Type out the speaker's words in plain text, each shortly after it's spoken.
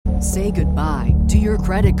Say goodbye to your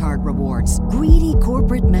credit card rewards. Greedy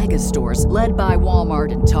corporate mega stores, led by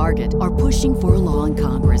Walmart and Target, are pushing for a law in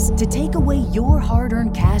Congress to take away your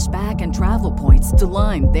hard-earned cash back and travel points to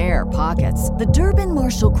line their pockets. The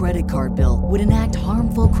Durbin-Marshall credit card bill would enact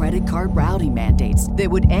harmful credit card routing mandates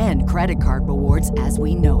that would end credit card rewards as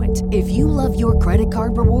we know it. If you love your credit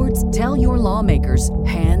card rewards, tell your lawmakers,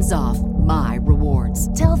 hands off my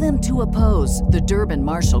rewards. Tell them to oppose the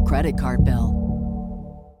Durbin-Marshall credit card bill.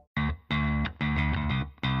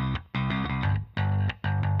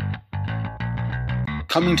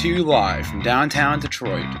 Coming to you live from downtown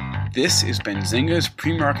Detroit, this is Benzinga's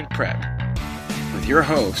PreMarket Prep with your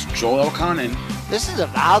host, Joel Elconin. This is a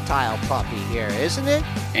volatile puppy here, isn't it?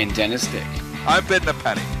 And Dennis Dick. I'm bidding a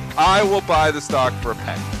penny. I will buy the stock for a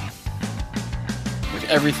penny. With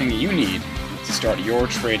everything you need to start your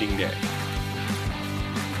trading day.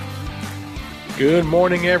 Good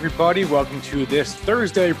morning, everybody. Welcome to this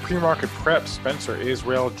Thursday PreMarket Prep. Spencer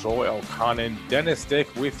Israel, Joel Elconin, Dennis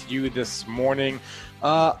Dick with you this morning.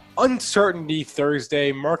 Uncertainty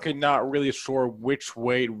Thursday. Market not really sure which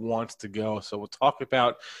way it wants to go. So we'll talk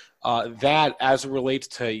about that as it relates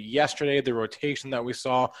to yesterday, the rotation that we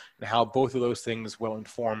saw, and how both of those things will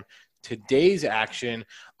inform today's action.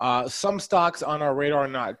 Some stocks on our radar,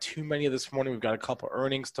 not too many this morning. We've got a couple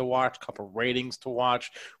earnings to watch, a couple ratings to watch.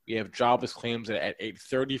 We have jobless claims at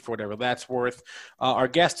 8:30 for whatever that's worth. Our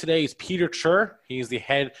guest today is Peter Chur. He's the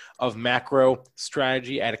head of macro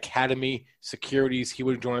strategy at Academy Securities. He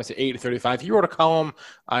would join us at 8:35. He wrote a column,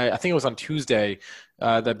 I think it was on Tuesday,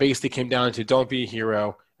 that basically came down to don't be a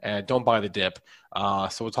hero and don't buy the dip. So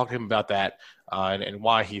we'll talk to him about that. And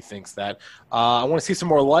why he thinks that. I want to see some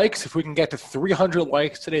more likes. If we can get to 300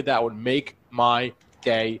 likes today, that would make my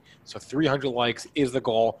day. So 300 likes is the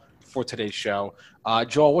goal for today's show.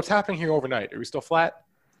 Joel, what's happening here overnight? Are we still flat?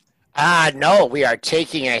 No, we are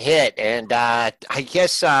taking a hit. And I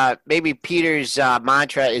guess maybe Peter's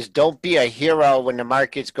mantra is don't be a hero when the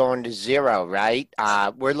market's going to zero, right?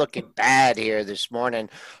 We're looking bad here this morning.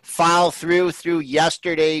 File through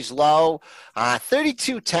yesterday's low,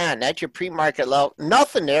 32.10. That's your pre-market low.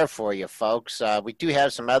 Nothing there for you, folks. We do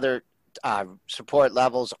have some other support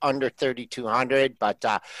levels under 3,200, but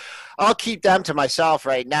I'll keep them to myself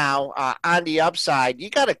right now. On the upside, you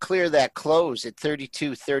got to clear that close at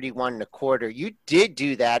 32.31 and a quarter. You did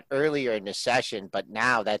do that earlier in the session, but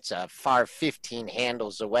now that's a far 15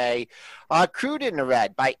 handles away. Crude in the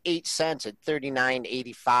red by 8 cents at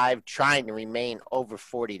 39.85, trying to remain over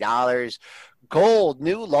 $40. Gold,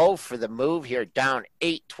 new low for the move here, down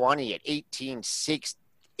 8.20 at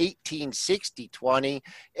 1860.20,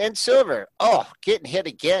 and silver, getting hit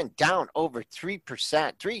again, down over 3%,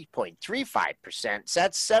 3.35%. So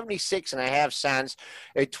that's 76.5 cents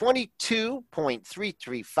at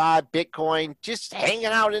 22.335. Bitcoin just hanging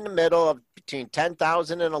out in the middle of between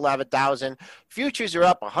 10,000 and 11,000. Futures are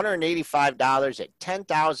up $185 at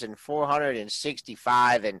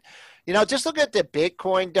 10,465. And, just look at the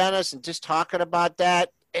Bitcoin, Dennis, and just talking about that,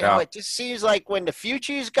 it just seems like when the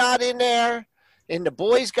futures got in there, and the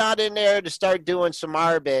boys got in there to start doing some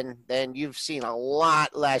arbin, then you've seen a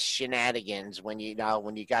lot less shenanigans when you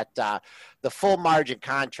got the full margin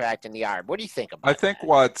contract in the arb. What do you think about that? I think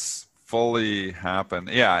what's fully happened,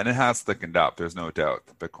 and it has thickened up. There's no doubt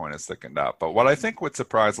that Bitcoin has thickened up. But what I think would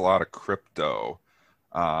surprise a lot of crypto,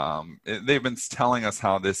 they've been telling us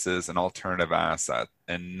how this is an alternative asset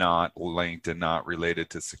and not linked and not related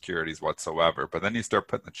to securities whatsoever. But then you start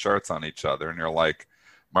putting the charts on each other and you're like,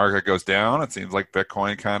 market goes down, it seems like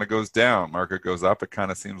Bitcoin kind of goes down. Market goes up, it kind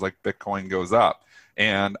of seems like Bitcoin goes up.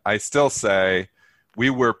 And I still say we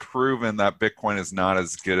were proven that Bitcoin is not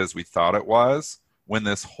as good as we thought it was when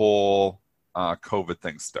this whole COVID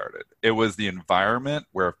thing started. It was the environment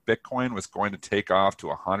where if Bitcoin was going to take off to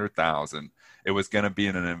 100,000, it was going to be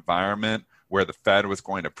in an environment where the Fed was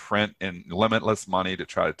going to print in limitless money to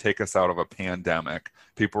try to take us out of a pandemic.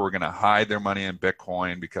 People were going to hide their money in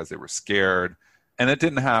Bitcoin because they were scared. And it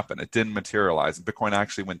didn't happen. It didn't materialize. Bitcoin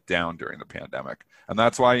actually went down during the pandemic. And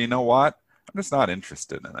that's why, you know what? I'm just not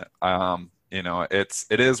interested in it.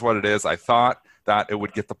 It is what it is. I thought that it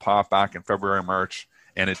would get the pop back in February, March,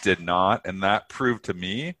 and it did not. And that proved to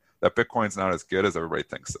me that Bitcoin's not as good as everybody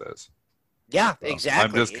thinks it is. Yeah, exactly.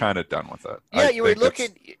 I'm just kind of done with it. Yeah, you were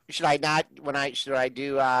looking. Should I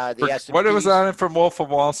do the S&P? What was that from Wolf of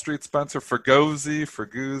Wall Street, Spencer?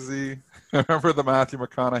 Ferguzzi. Remember the Matthew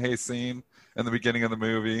McConaughey scene in the beginning of the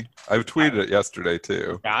movie? I tweeted it yesterday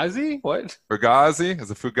too. Fugazi? What? Fugazi?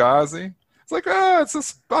 Is it Fugazi? It's like, it's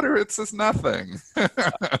just butter. It's just nothing.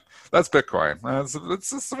 That's Bitcoin. It's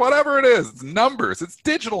just whatever it is. It's numbers. It's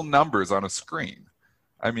digital numbers on a screen.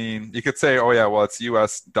 I mean, you could say, oh yeah, well, it's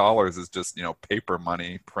US dollars is just, paper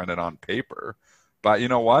money printed on paper. But you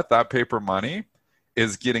know what? That paper money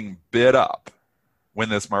is getting bid up when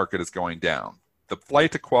this market is going down. The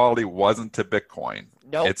flight to quality wasn't to Bitcoin.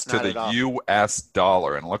 Nope, It's to not at the all. US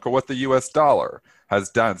dollar. And look at what the US dollar has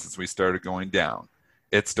done since we started going down.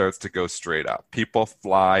 It starts to go straight up. People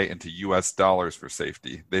fly into US dollars for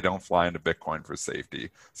safety. They don't fly into Bitcoin for safety.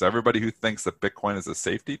 So everybody who thinks that Bitcoin is a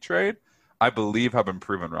safety trade, I believe have been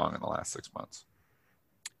proven wrong in the last 6 months.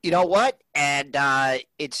 You know what? And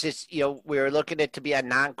it's just, we were looking at it to be a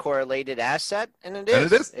non-correlated asset, and it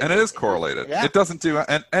is. And it is correlated. Yeah. It doesn't do,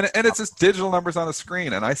 and it's just digital numbers on the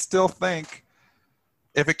screen. And I still think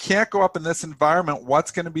if it can't go up in this environment, what's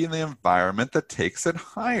going to be in the environment that takes it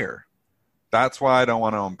higher? That's why I don't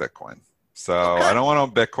want to own Bitcoin. So I don't want to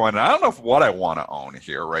own Bitcoin. And I don't know what I want to own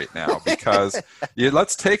here right now because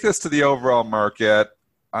let's take this to the overall market.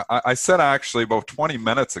 I said actually about 20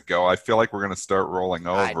 minutes ago, I feel like we're going to start rolling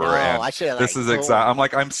over. I know. And I should this is exact.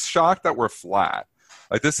 I'm shocked that we're flat.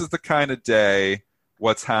 Like this is the kind of day.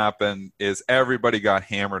 What's happened is everybody got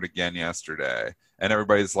hammered again yesterday, and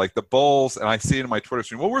everybody's like the bulls. And I see it in my Twitter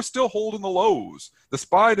stream. Well, we're still holding the lows. The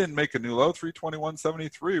SPY didn't make a new low,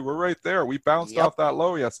 321.73. We're right there. We bounced off that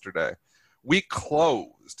low yesterday. We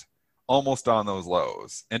closed almost on those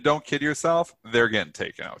lows, and don't kid yourself, they're getting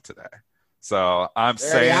taken out today. So I'm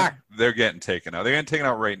saying they're getting taken out. They're getting taken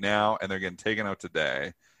out right now, and they're getting taken out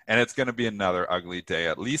today. And it's going to be another ugly day,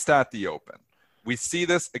 at least at the open. We see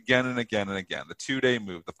this again and again and again. The 2-day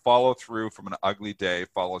move, the follow through from an ugly day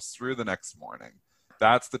follows through the next morning.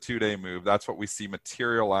 That's the 2-day move. That's what we see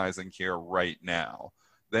materializing here right now.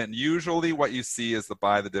 Then usually what you see is the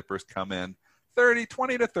buy the dippers come in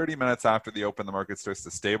 20 to 30 minutes after the open, the market starts to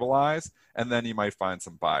stabilize, and then you might find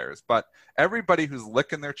some buyers. But everybody who's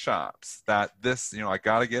licking their chops that this, I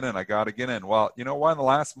got to get in. Well, you know what? In the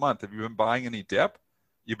last month, have you been buying any dip?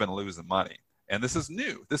 You've been losing money. And this is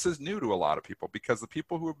new. This is new to a lot of people because the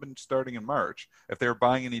people who have been starting in March, if they were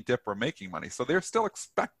buying any dip, were making money. So they're still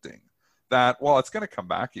expecting that, well, it's going to come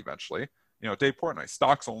back eventually. Dave Portnoy,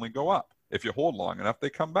 stocks only go up. If you hold long enough, they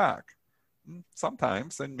come back.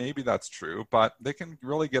 Sometimes, and maybe that's true, but they can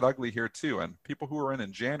really get ugly here too. And people who were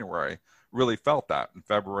in January really felt that in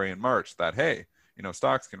February and March that, hey,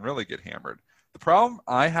 stocks can really get hammered. The problem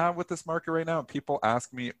I have with this market right now, and people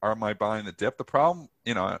ask me, am I buying the dip? The problem,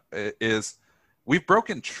 is we've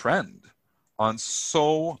broken trend on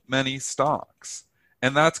so many stocks.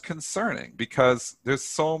 And that's concerning because there's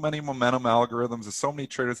so many momentum algorithms. There's so many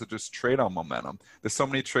traders that just trade on momentum. There's so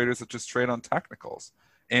many traders that just trade on technicals.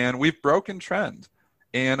 And we've broken trend.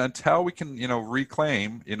 And until we can,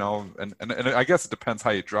 reclaim, and I guess it depends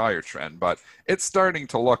how you draw your trend, but it's starting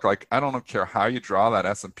to look like, I don't care how you draw that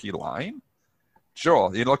S&P line.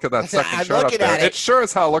 Joel, you look at that second chart up there. It sure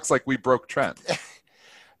as hell looks like we broke trend.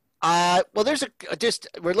 Well,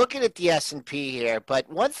 we're looking at the S&P here, but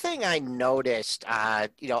one thing I noticed,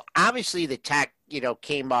 obviously the tech,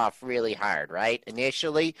 came off really hard, right,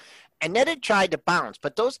 initially, and then it tried to bounce.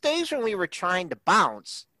 But those days when we were trying to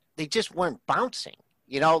bounce, they just weren't bouncing.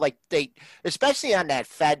 Especially on that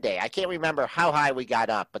Fed day. I can't remember how high we got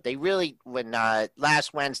up, but they really, when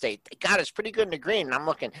last Wednesday, they got us pretty good in the green. And I'm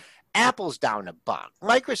looking, Apple's down $1,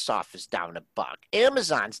 Microsoft is down $1,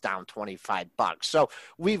 Amazon's down $25. So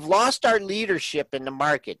we've lost our leadership in the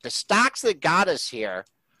market. The stocks that got us here,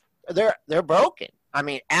 they're broken. I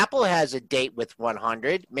mean, Apple has a date with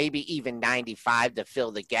 100, maybe even 95 to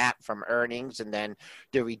fill the gap from earnings and then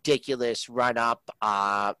the ridiculous run up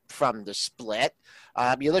from the split.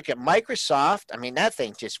 You look at Microsoft, I mean, that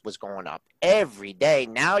thing just was going up every day.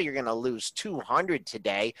 Now you're going to lose 200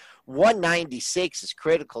 today. 196 is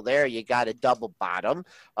critical there. You got a double bottom.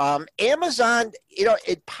 Amazon,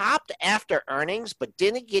 it popped after earnings, but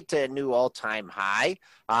didn't get to a new all-time high.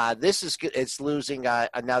 It's losing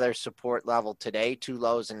another support level today, 2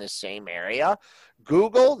 lows in the same area.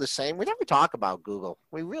 Google, the same. We never talk about Google.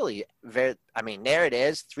 We really, there it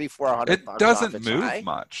is, $300-400. It doesn't move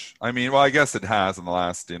much. I mean, well, I guess it has in the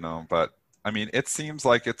last, but I mean, it seems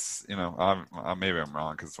like it's, maybe I'm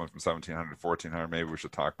wrong because it went from 1,700 to 1,400. Maybe we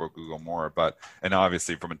should talk about Google more. And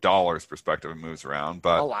obviously from a dollar's perspective, it moves around.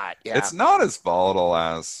 But a lot, yeah. It's not as volatile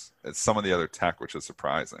as some of the other tech, which is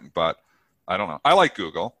surprising. But I don't know. I like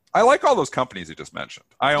Google. I like all those companies you just mentioned.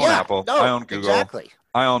 I own Apple. I own Google. Exactly.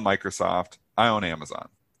 I own Microsoft. I own Amazon.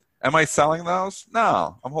 Am I selling those?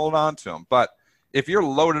 No, I'm holding on to them. But if you're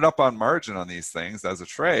loaded up on margin on these things as a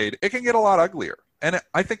trade, it can get a lot uglier. And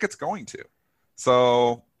I think it's going to.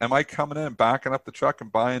 So am I coming in and backing up the truck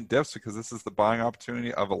and buying dips because this is the buying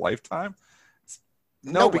opportunity of a lifetime?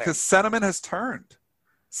 No, because sentiment has turned.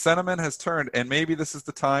 sentiment has turned, and maybe this is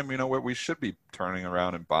the time, where we should be turning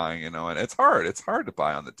around and buying, and it's hard to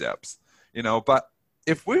buy on the dips, but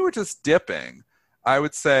if we were just dipping, I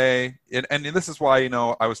would say, and this is why,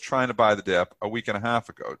 I was trying to buy the dip a week and a half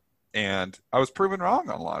ago, and I was proven wrong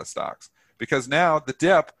on a lot of stocks, because now the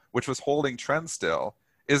dip, which was holding trend still,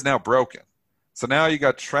 is now broken. So now you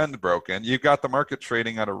got trend broken. You've got the market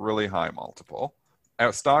trading at a really high multiple.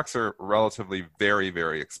 Stocks are relatively very,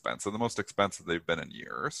 very expensive, the most expensive they've been in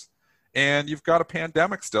years. And you've got a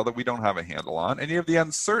pandemic still that we don't have a handle on. And you have the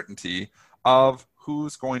uncertainty of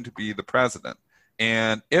who's going to be the president.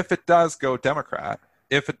 And if it does go Democrat,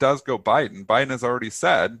 if it does go Biden, Biden has already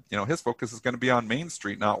said, his focus is going to be on Main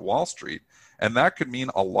Street, not Wall Street. And that could mean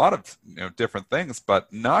a lot of different things,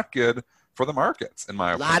 but not good for the markets, in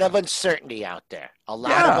my opinion. A lot of uncertainty out there. A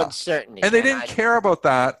lot of uncertainty. And they didn't care about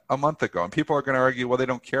that a month ago. And people are going to argue, well, they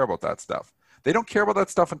don't care about that stuff. They don't care about that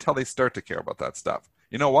stuff until they start to care about that stuff.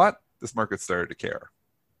 You know what? This market started to care.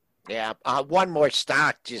 Yeah. One more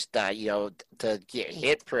stock just, to get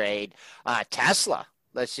hit parade. Tesla.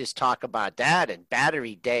 Let's just talk about that. And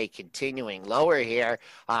battery day continuing lower here.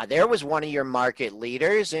 There was one of your market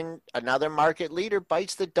leaders, and another market leader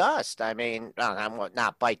bites the dust. I mean,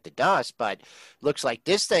 not bite the dust, but looks like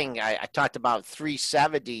this thing, I talked about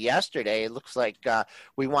 370 yesterday. It looks like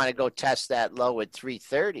we want to go test that low at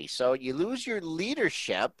 330. So you lose your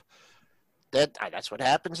leadership. That's what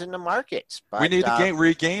happens in the markets. But, we need to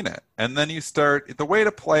regain it. And then you start, the way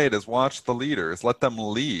to play it is watch the leaders, let them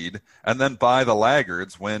lead, and then buy the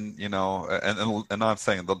laggards when, and I'm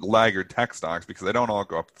saying the laggard tech stocks because they don't all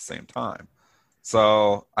go up at the same time.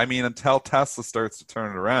 So, I mean, until Tesla starts to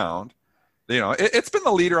turn it around, it's been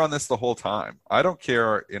the leader on this the whole time. I don't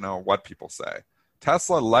care, what people say.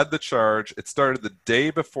 Tesla led the charge. It started the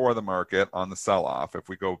day before the market on the sell-off. If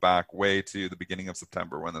we go back way to the beginning of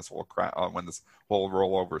September when this whole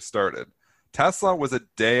rollover started, Tesla was a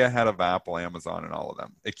day ahead of Apple, Amazon, and all of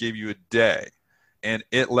them. It gave you a day, and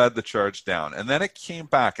it led the charge down. And then it came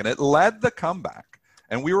back, and it led the comeback.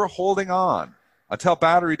 And we were holding on until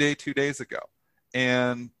Battery Day 2 days ago.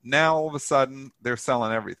 And now all of a sudden, they're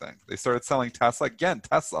selling everything. They started selling Tesla again.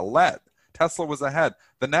 Tesla led. Tesla was ahead.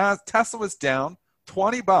 Tesla was down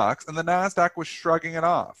 $20 and the NASDAQ was shrugging it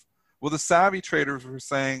off. Well, the savvy traders were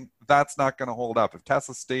saying that's not going to hold up. If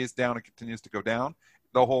Tesla stays down and continues to go down,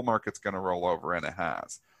 the whole market's going to roll over, and it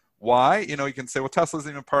has. Why? You can say, well, Tesla's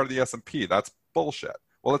even part of the S&P. That's bullshit.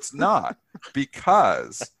 Well, it's not,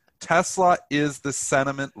 because Tesla is the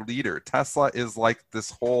sentiment leader. Tesla is like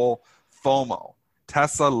this whole FOMO.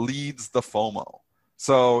 Tesla leads the FOMO.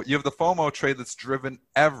 So you have the FOMO trade that's driven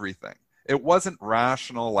everything. It wasn't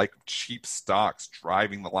rational, like cheap stocks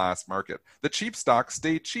driving the last market. The cheap stocks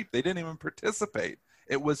stayed cheap. They didn't even participate.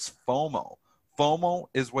 It was FOMO. FOMO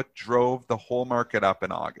is what drove the whole market up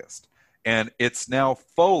in August. And it's now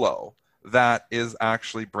FOLO that is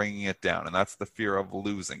actually bringing it down. And that's the fear of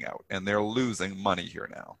losing out. And they're losing money here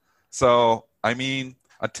now. So, I mean,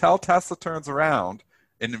 until Tesla turns around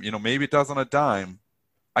and, maybe it does on a dime,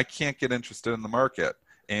 I can't get interested in the market.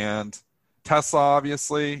 And Tesla,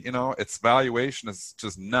 obviously, its valuation is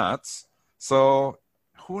just nuts. So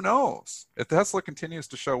who knows? If Tesla continues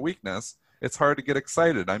to show weakness, it's hard to get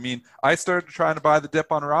excited. I mean, I started trying to buy the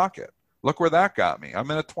dip on Rocket. Look where that got me. I'm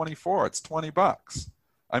in at 24. It's $20.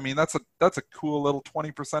 I mean, that's a cool little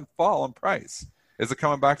 20% fall in price. Is it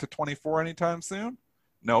coming back to 24 anytime soon?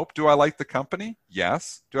 Nope. Do I like the company?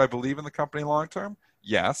 Yes. Do I believe in the company long term?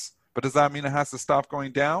 Yes. But does that mean it has to stop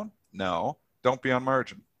going down? No. Don't be on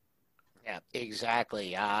margin. Yeah,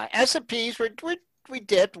 exactly. S&Ps, we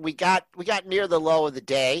dipped. We got near the low of the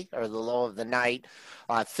day or the low of the night,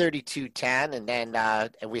 32.10, and then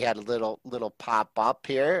and we had a little pop up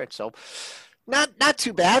here. And so not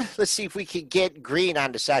too bad. Let's see if we can get green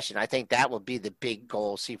on the session. I think that will be the big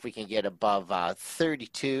goal. See if we can get above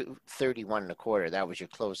 31 and a quarter. That was your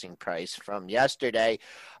closing price from yesterday.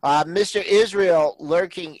 Mr. Israel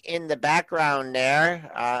lurking in the background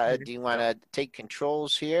there. Do you want to take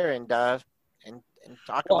controls here and talk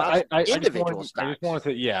about individual stocks? I just wanted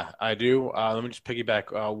to, yeah, I do. Let me just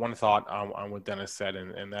piggyback one thought on what Dennis said,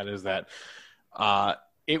 and that is that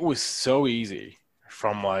it was so easy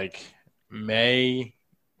from like May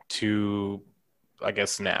to, I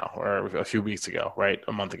guess now, or a few weeks ago, right?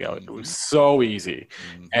 A month ago. It was so easy.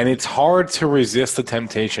 Mm-hmm. And it's hard to resist the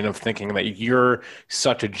temptation of thinking that you're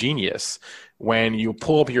such a genius when you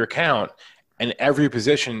pull up your account and every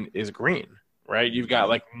position is green, right? You've got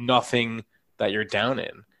like nothing that you're down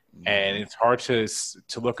in. Mm-hmm. And it's hard to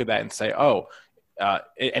look at that and say,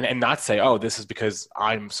 and not say, oh, this is because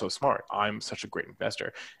I'm so smart. I'm such a great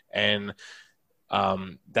investor. And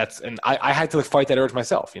I had to fight that urge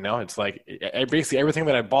myself. It's like basically everything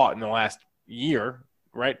that I bought in the last year,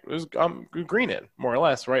 right, was green in more or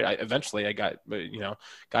less, right. Eventually I got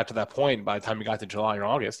to that point by the time we got to July or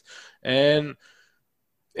August, and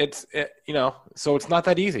so it's not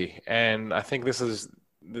that easy. And I think this is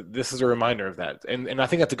a reminder of that, and I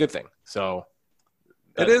think that's a good thing. So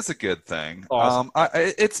it is a good thing. Awesome.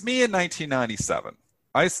 It's me in 1997.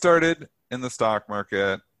 I started in the stock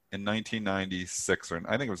market in 1996, or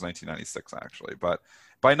I think it was 1996 actually. But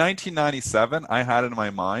by 1997, I had in my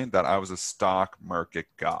mind that I was a stock market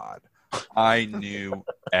god. I knew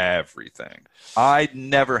everything. I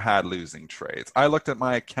never had losing trades. I looked at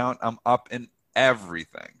my account. I'm up in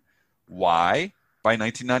everything. Why? By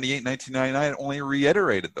 1998, 1999, it only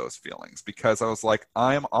reiterated those feelings because I was like,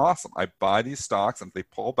 I am awesome. I buy these stocks, and if they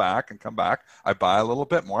pull back and come back, I buy a little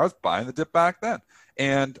bit more. I was buying the dip back then.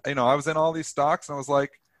 And, I was in all these stocks, and I was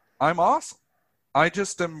like, I'm awesome. I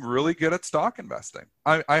just am really good at stock investing.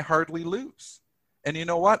 I hardly lose. And you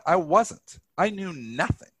know what? I wasn't. I knew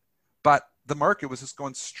nothing. But the market was just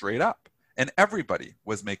going straight up, and everybody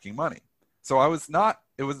was making money. So it was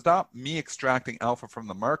not me extracting alpha from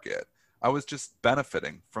the market. I was just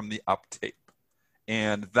benefiting from the uptape.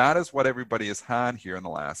 And that is what everybody has had here in the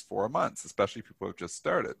last 4 months, especially people who have just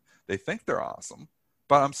started. They think they're awesome,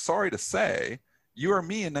 but I'm sorry to say, you are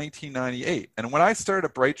me in 1998. And when I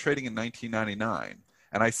started Bright Trading in 1999,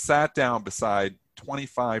 and I sat down beside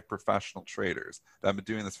 25 professional traders that have been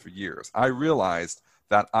doing this for years, I realized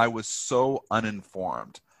that I was so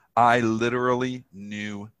uninformed. I literally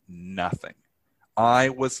knew nothing. I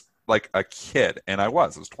was like a kid, and I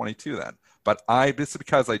was 22 then. But just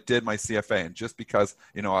because I did my CFA, and just because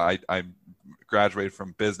I graduated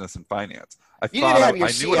from business and finance, you didn't have your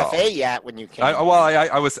CFA yet when you came. I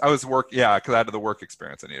was because I had the work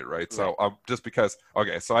experience I needed, right? Right. So just because,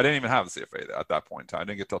 so I didn't even have the CFA at that point in time. I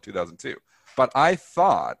didn't get till 2002. But I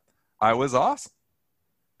thought I was awesome.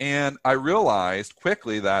 And I realized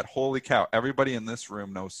quickly that, holy cow, everybody in this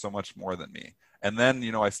room knows so much more than me. And then,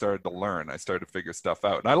 I started to learn. I started to figure stuff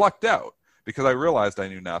out. And I lucked out because I realized I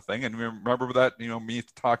knew nothing. And remember that, me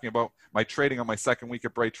talking about my trading on my second week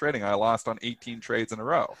at Bright Trading, I lost on 18 trades in a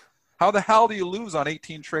row. How the hell do you lose on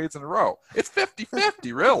 18 trades in a row? It's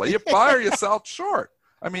 50-50, really. You buy or you sell short.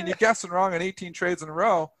 I mean, you're guessing wrong on 18 trades in a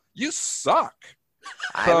row. You suck.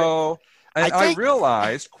 So... And I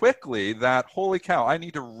realized quickly that, holy cow, I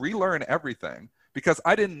need to relearn everything because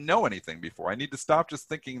I didn't know anything before. I need to stop just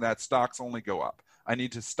thinking that stocks only go up. I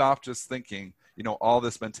need to stop just thinking, all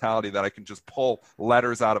this mentality that I can just pull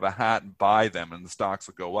letters out of a hat and buy them and the stocks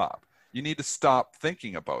will go up. You need to stop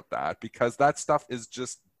thinking about that because that stuff is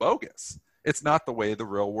just bogus. It's not the way the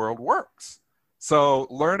real world works. So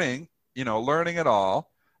learning it all.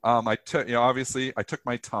 I took, obviously I took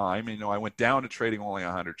my time, I went down to trading only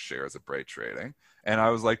 100 shares at Bright Trading, and I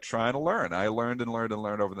was like trying to learn. I learned and learned and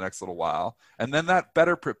learned over the next little while. And then that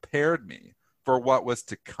better prepared me for what was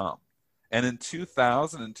to come. And in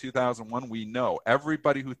 2000 and 2001, we know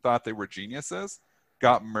everybody who thought they were geniuses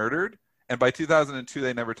got murdered. And by 2002,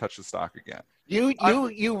 they never touched the stock again.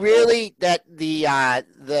 You really, that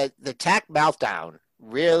the tech meltdown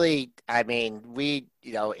really, I mean, we,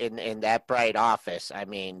 in that Bright office, I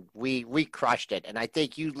mean, we crushed it. And I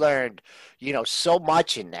think you learned, so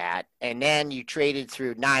much in that. And then you traded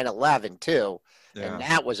through 9/11 too. Yeah. And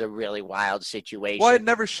that was a really wild situation. Well, I had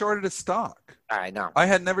never shorted a stock. I know. I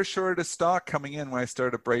had never shorted a stock coming in when I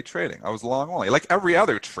started Bright Trading. I was long only, like every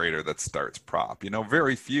other trader that starts prop.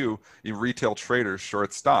 Very few retail traders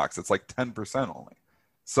short stocks. It's like 10% only.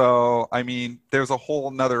 So, I mean, there's a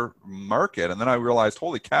whole nother market. And then I realized,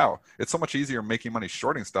 holy cow, it's so much easier making money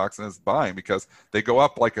shorting stocks than it's buying because they go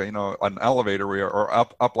up like an elevator or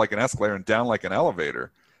up like an escalator and down like an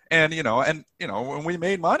elevator. And, when we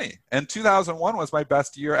made money. And 2001 was my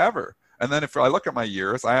best year ever. And then if I look at my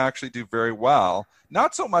years, I actually do very well.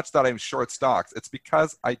 Not so much that I'm short stocks. It's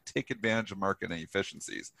because I take advantage of market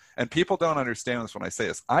inefficiencies. And people don't understand this when I say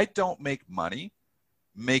this. I don't make money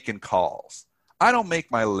making calls. I don't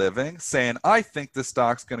make my living saying, I think this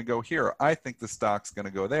stock's going to go here. I think this stock's going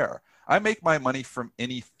to go there. I make my money from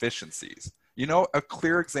inefficiencies. A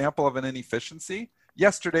clear example of an inefficiency?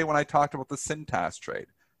 Yesterday when I talked about the Cintas trade,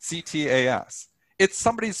 CTAS. It's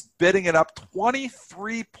somebody's bidding it up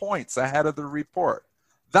 23 points ahead of the report.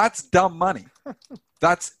 That's dumb money.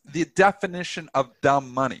 That's the definition of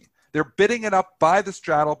dumb money. They're bidding it up by the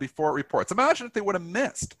straddle before it reports. Imagine if they would have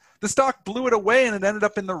missed. The stock blew it away and it ended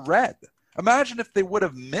up in the red. Imagine if they would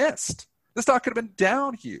have missed. The stock could have been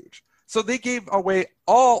down huge. So they gave away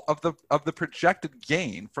all of the projected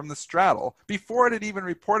gain from the straddle before it had even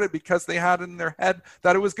reported, because they had in their head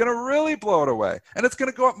that it was going to really blow it away. And it's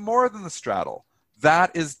going to go up more than the straddle.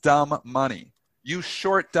 That is dumb money. You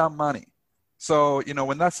short dumb money. So,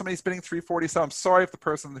 when that's somebody's bidding 347, I'm sorry if the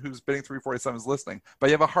person who's bidding 347 is listening, but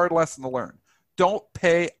you have a hard lesson to learn. Don't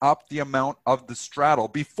pay up the amount of the straddle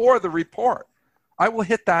before the report. I will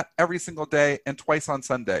hit that every single day and twice on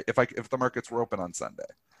Sunday if the markets were open on Sunday.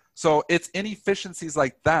 So it's inefficiencies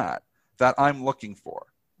like that I'm looking for.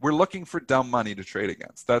 We're looking for dumb money to trade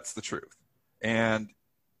against. That's the truth. And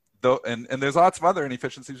there's lots of other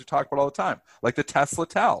inefficiencies we talk about all the time, like the Tesla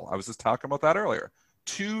tell. I was just talking about that earlier.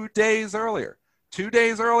 2 days earlier,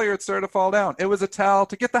 it started to fall down. It was a tell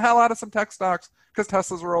to get the hell out of some tech stocks because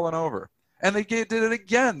Tesla's rolling over. And they did it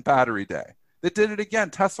again, battery day. They did it again.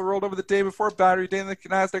 Tesla rolled over the day before battery day, and the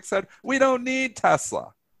NASDAQ said, we don't need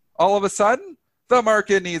Tesla. All of a sudden, the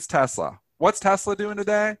market needs Tesla. What's Tesla doing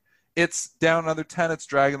today? It's down another 10. It's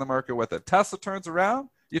dragging the market with it. Tesla turns around,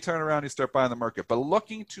 you turn around, you start buying the market. But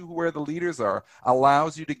looking to where the leaders are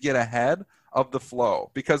allows you to get ahead of the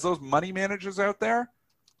flow, because those money managers out there,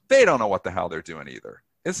 they don't know what the hell they're doing either.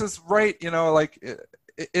 This is right,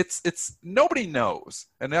 it's nobody knows.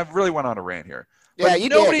 And I've really went on a rant here. But Yeah,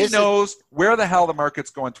 nobody knows where the hell the market's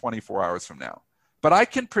going 24 hours from now. But I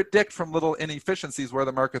can predict from little inefficiencies where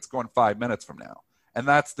the market's going 5 minutes from now. And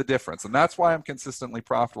that's the difference. And that's why I'm consistently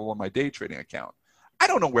profitable in my day trading account. I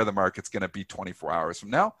don't know where the market's going to be 24 hours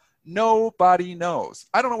from now. Nobody knows.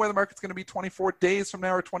 I don't know where the market's going to be 24 days from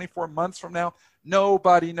now or 24 months from now.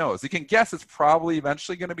 Nobody knows. You can guess it's probably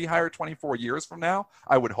eventually going to be higher 24 years from now.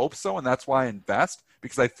 I would hope so, and that's why I invest,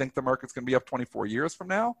 because I think the market's going to be up 24 years from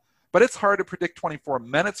now. But it's hard to predict 24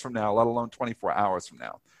 minutes from now, let alone 24 hours from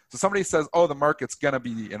now. So somebody says, oh, the market's going to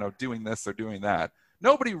be, doing this or doing that.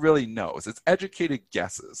 Nobody really knows. It's educated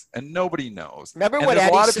guesses, and nobody knows. Remember and what there's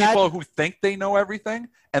Eddie a lot of said? people who think they know everything,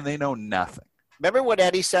 and they know nothing. Remember what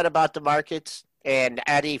Eddie said about the markets? And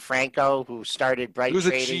Eddie Franco, who started Bright He was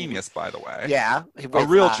Trading. a genius, by the way. Yeah. A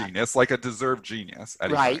real genius, like a deserved genius,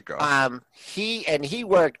 Eddie right. Franco. He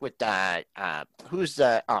worked with who's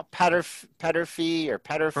the Petterfee or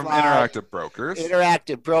Petterfly? From Interactive Brokers.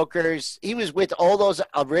 Interactive Brokers. He was with all those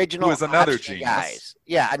original Who was another option genius. guys.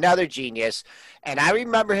 Yeah, another genius. And I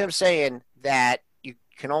remember him saying that you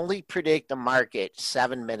can only predict the market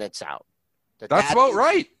 7 minutes out. That's about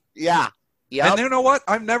right. Yeah. Yep. And you know what?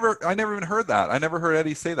 I never even heard that. I never heard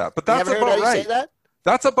Eddie say that. But that's you never about heard Eddie right. say that?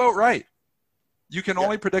 That's about right. You can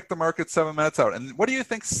only predict the market 7 minutes out. And what do you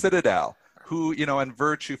think Citadel, who, and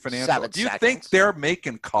Virtue Financial, 7 do you seconds. think they're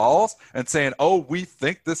making calls and saying, oh, we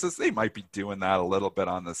think this is, they might be doing that a little bit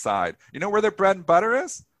on the side. You know where their bread and butter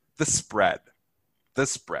is? The spread. The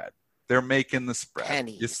spread. They're making the spread.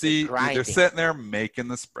 Pennies, you see, grinding. they're sitting there making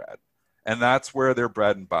the spread. And that's where their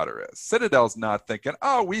bread and butter is. Citadel's not thinking,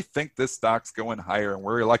 oh, we think this stock's going higher, and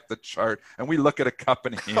we're like the chart, and we look at a cup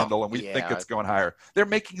and handle, and we think it's going higher. They're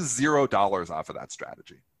making $0 off of that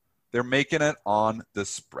strategy. They're making it on the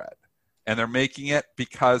spread. And they're making it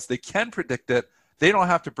because they can predict it. They don't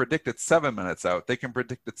have to predict it 7 minutes out. They can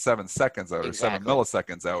predict it 7 seconds out or 7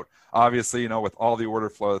 milliseconds out. Obviously, with all the order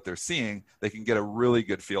flow that they're seeing, they can get a really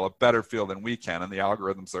good feel, a better feel than we can. And the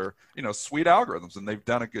algorithms are, sweet algorithms, and they've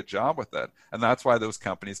done a good job with it. And that's why those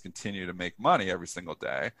companies continue to make money every single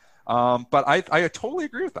day. But I totally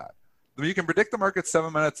agree with that. You can predict the market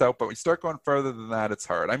 7 minutes out, but when you start going further than that, it's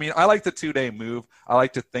hard. I mean, I like the 2-day move. I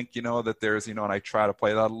like to think, that there's, and I try to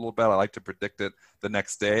play that a little bit. I like to predict it the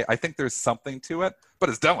next day. I think there's something to it, but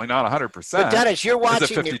it's definitely not 100%. But Dennis, you're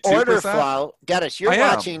watching the order 52%? flow. Dennis, you're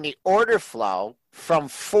watching the order flow from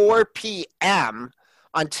 4 p.m.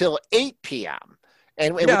 until 8 p.m.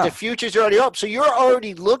 And with the futures already up. So you're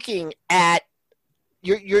already looking at,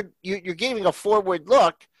 you're giving a forward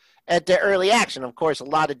look at the early action. Of course, a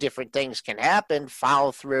lot of different things can happen,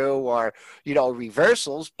 follow through or,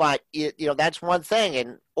 reversals, but that's one thing.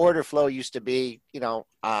 And order flow used to be,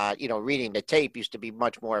 reading the tape used to be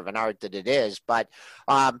much more of an art than it is, but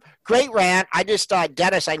great rant. I just thought,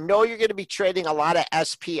 Dennis, I know you're going to be trading a lot of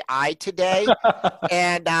SPI today.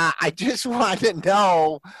 And I just want to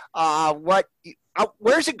know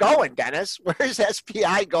where's it going, Dennis? Where's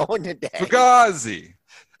SPI going today? Fugazi.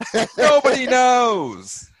 Nobody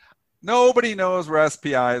knows. Nobody knows where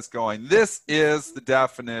SPI is going. This is the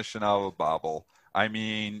definition of a bubble. I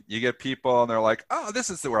mean, you get people and they're like, oh, this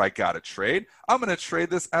is where I got to trade. I'm going to trade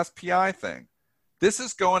this SPI thing. This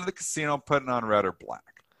is going to the casino, putting on red or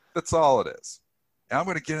black. That's all it is. And I'm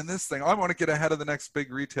going to get in this thing. I want to get ahead of the next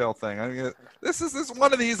big retail thing. This is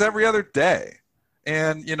one of these every other day.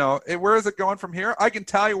 And, where is it going from here? I can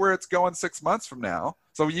tell you where it's going 6 months from now.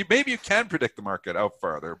 So maybe you can predict the market out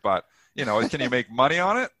farther, but can you make money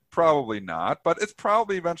on it? Probably not, but it's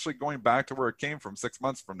probably eventually going back to where it came from 6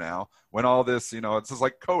 months from now when all this, it's just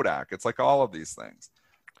like Kodak. It's like all of these things.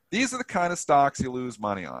 These are the kind of stocks you lose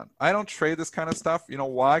money on. I don't trade this kind of stuff. You know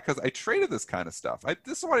why? Because I traded this kind of stuff.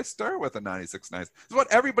 This is what I started with in 96.9. This is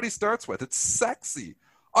what everybody starts with. It's sexy.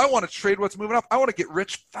 I want to trade what's moving up. I want to get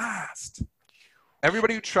rich fast.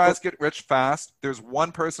 Everybody who tries to get rich fast, there's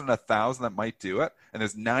one person in 1,000 that might do it, and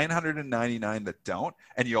there's 999 that don't,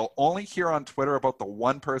 and you'll only hear on Twitter about the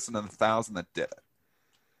one person in 1,000 that did it.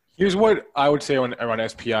 Here's what I would say around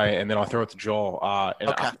SPI, and then I'll throw it to Joel.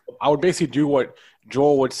 Okay. I would basically do what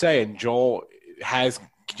Joel would say, and Joel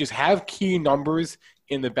just have key numbers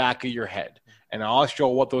in the back of your head. And I'll ask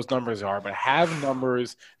Joel what those numbers are, but have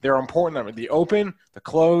numbers. They're important numbers. The open, the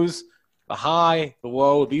close, the high, the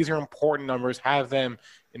low. These are important numbers. Have them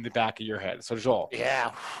in the back of your head. So, Joel.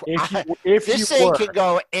 Yeah. If this thing could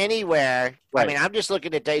go anywhere. Right. I mean, I'm just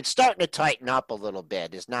looking at it's starting to tighten up a little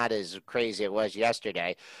bit. It's not as crazy as it was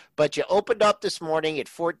yesterday. But you opened up this morning at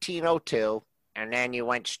 1402, and then you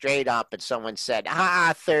went straight up, and someone said,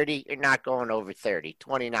 30, you're not going over 30,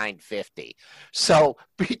 29.50. So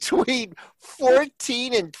between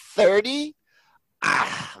 14 and 30,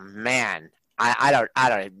 man. I don't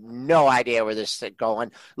have no idea where this is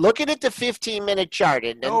going. Looking at the 15-minute chart,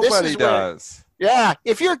 and Nobody this is does. Yeah,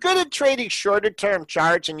 if you're good at trading shorter-term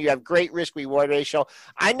charts and you have great risk-reward ratio,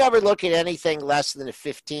 I never look at anything less than a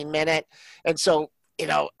 15-minute. And so,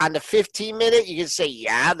 on the 15-minute, you can say,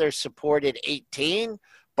 yeah, they're supported 18,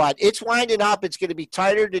 but it's winding up. It's going to be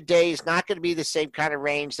tighter today. It's not going to be the same kind of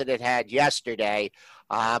range that it had yesterday.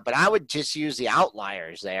 But I would just use the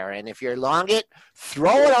outliers there. And if you're long it,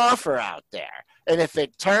 throw an offer out there. And if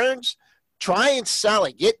it turns, try and sell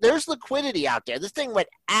it. There's liquidity out there. This thing went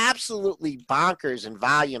absolutely bonkers in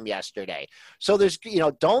volume yesterday. So there's,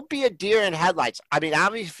 don't be a deer in headlights. I mean,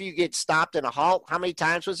 obviously, if you get stopped in a halt, how many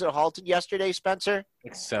times was it halted yesterday, Spencer?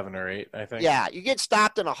 Like 7 or 8, I think. Yeah, you get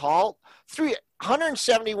stopped in a halt.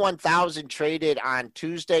 171,000 traded on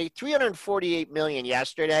Tuesday, 348 million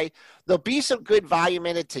yesterday. There'll be some good volume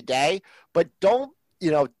in it today, but don't,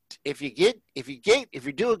 if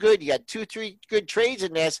you're doing good, you got 2-3 good trades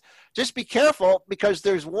in this, just be careful because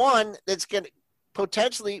there's one that's going to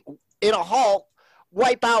potentially in a halt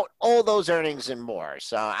wipe out all those earnings and more.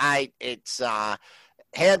 So it's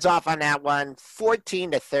hands off on that one.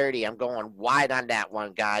 14 to 30. I'm going wide on that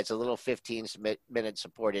one, guys. A little 15-minute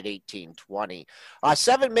support at 18.20.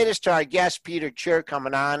 7 minutes to our guest, Peter Chur,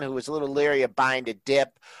 coming on, who was a little leery of buying the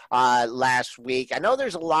dip last week. I know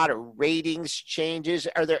there's a lot of ratings changes.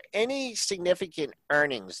 Are there any significant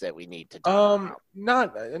earnings that we need to talk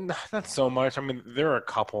about? Not so much. I mean, there are a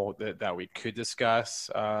couple that we could discuss.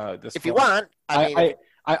 If you want.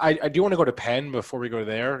 I do want to go to Penn before we go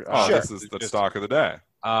there. Sure. This is the stock of the day.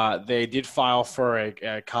 They did file for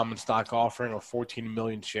a common stock offering of 14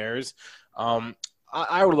 million shares.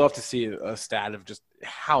 I would love to see a stat of just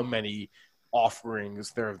how many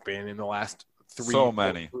offerings there have been in the last 4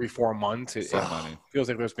 months. It feels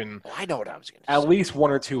like there's been I know what I was going to at say. least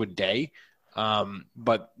 1 or 2 a day.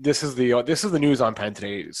 But this is the news on Penn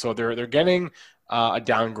today. So they're getting a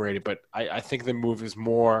downgraded, but I think the move is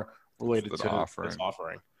more related to this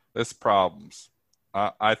offering. This problems.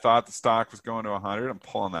 I thought the stock was going to 100. I'm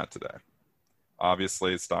pulling that today.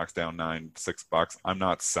 Obviously, the stock's down $6. I'm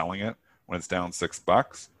not selling it when it's down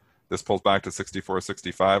 $6. This pulls back to 64,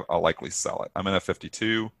 65. I'll likely sell it. I'm in at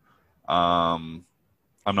 52. I'm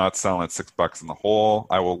not selling at $6 in the hole.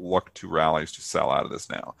 I will look to rallies to sell out of this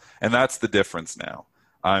now. And that's the difference now.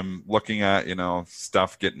 I'm looking at,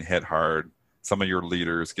 stuff getting hit hard. Some of your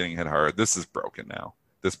leaders getting hit hard. This is broken now.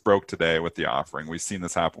 This broke today with the offering. We've seen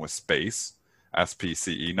this happen with Space,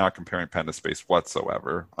 SPCE, not comparing Penn to Space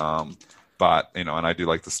whatsoever. But, and I do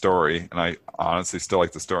like the story, and I honestly still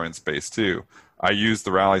like the story in Space too. I use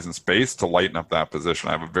the rallies in Space to lighten up that position.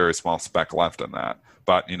 I have a very small spec left in that.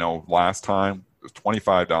 But, last time it was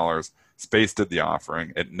 $25. Space did the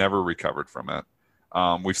offering. It never recovered from it.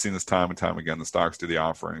 We've seen this time and time again. The stocks do the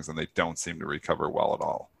offerings, and they don't seem to recover well at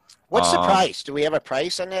all. What's the price? Do we have a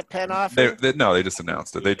price on that Penn offer? No, they just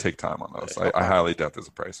announced it. They take time on those. I highly doubt there's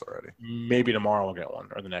a price already. Maybe tomorrow we'll get one,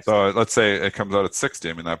 or the next. So let's say it comes out at 60.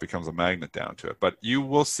 I mean, that becomes a magnet down to it. But you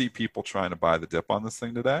will see people trying to buy the dip on this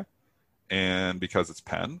thing today, and because it's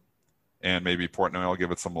Penn, and maybe Portnoy will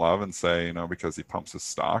give it some love and say, because he pumps his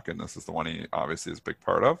stock, and this is the one he obviously is a big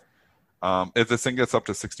part of. If this thing gets up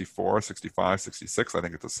to 64, 65, 66, I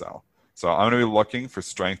think it's a sell. So I'm going to be looking for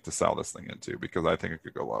strength to sell this thing into because I think it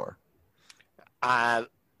could go lower.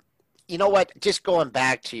 You know what? Just going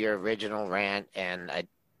back to your original rant and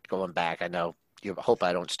going back, I know hope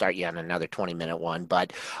I don't start you on another 20-minute one,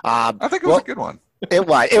 but I think it was a good one. It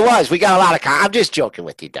was. We got a lot of. I'm just joking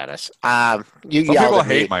with you, Dennis. Some people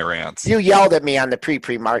hate my rants. You yelled at me on the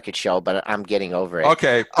pre-market show, but I'm getting over it.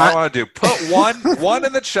 Okay, I want to do put one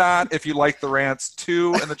in the chat if you like the rants.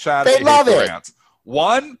 2 in the chat They if you love hate the it. rants.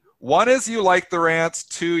 One is you like the rants.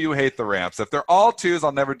 2 you hate the rants. If they're all 2s,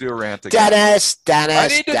 I'll never do a rant again. Dennis.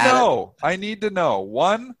 I need to know.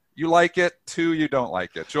 1, you like it. 2, you don't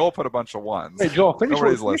like it. Joel put a bunch of 1s. Hey, Joel, finish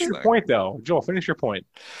Nobody's your point, though. Joel, finish your point.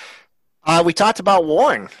 We talked about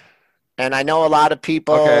Warren, and I know a lot of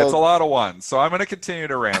people. Okay, it's a lot of 1s, so I'm going to continue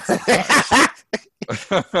to rant sometimes.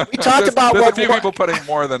 We talked about there's what a few people putting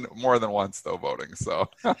more than once though voting. So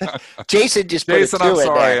Jason just put Jason, it I'm to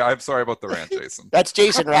sorry. there. I'm sorry about the rant, Jason. That's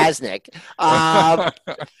Jason Raznick.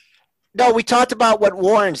 No, we talked about what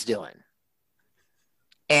Warren's doing,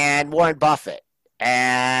 and Warren Buffett,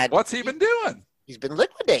 and what's he been doing? He's been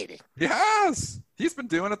liquidating. Yes, he's been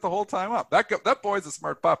doing it the whole time up. That boy's a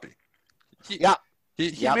smart puppy. He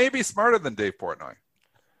may be smarter than Dave Portnoy.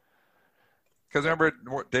 Because remember,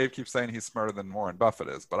 Dave keeps saying he's smarter than Warren Buffett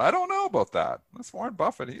is, but I don't know about that. This Warren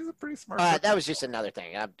Buffett, he's a pretty smart person. That was just another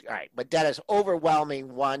thing. All right, but that is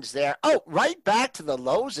overwhelming ones there. Oh, right back to the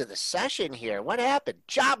lows of the session here. What happened?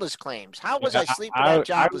 Jobless claims. How was I sleeping on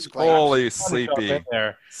jobless claims? Holy sleepy.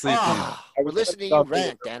 Sleepy. We're listening to you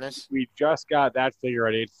rant, Dennis. We just got that figure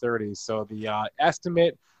at 8:30. So the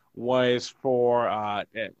estimate was for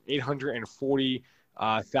 840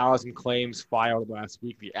 1,000 claims filed last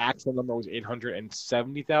week. The actual number was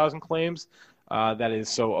 870,000 claims. That is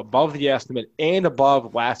so above the estimate and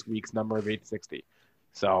above last week's number of 860.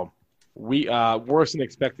 So we worse than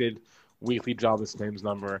expected weekly jobless claims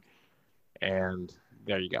number, and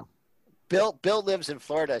there you go. Bill lives in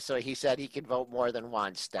Florida, so he said he could vote more than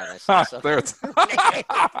once, Dennis. So. There it's okay,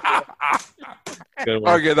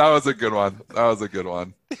 that was a good one.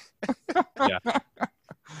 Yeah.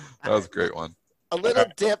 That was a great one. A little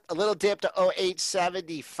dip to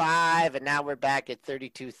 0875, and now we're back at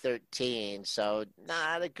 3213. So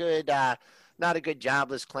not a good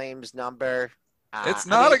jobless claims number. It's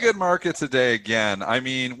not a good market today again. I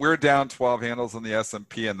mean, we're down 12 handles in the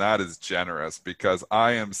S&P, and that is generous because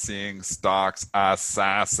I am seeing stocks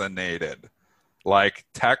assassinated. Like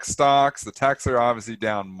tech stocks, the techs are obviously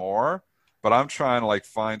down more, but I'm trying to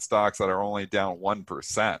find stocks that are only down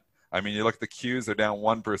 1%. I mean, you look at the Qs, they're down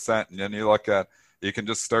 1%, and then you can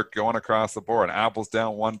just start going across the board. Apple's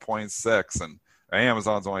down 1.6, and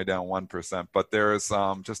Amazon's only down 1%, but there's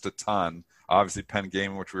just a ton. Obviously, Penn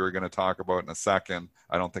Gaming, which we were going to talk about in a second.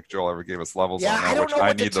 I don't think Joel ever gave us levels on that, which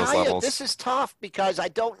I need those levels. This is tough because I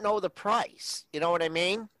don't know the price. You know what I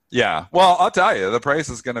mean? Yeah. Well, I'll tell you, the price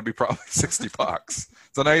is going to be probably $60.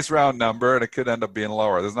 It's a nice round number, and it could end up being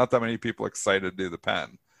lower. There's not that many people excited to do the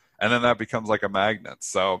Penn. And then that becomes like a magnet.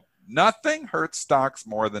 So nothing hurts stocks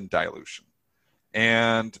more than dilution.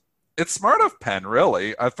 And it's smart of Penn,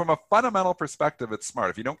 really. From a fundamental perspective, it's smart.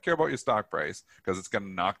 If you don't care about your stock price, because it's going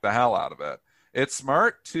to knock the hell out of it, it's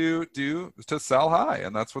smart to sell high,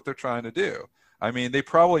 and that's what they're trying to do. I mean, they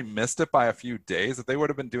probably missed it by a few days. If they would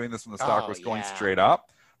have been doing this when the stock was going straight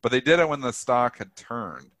up, but they did it when the stock had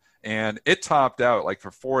turned. And it topped out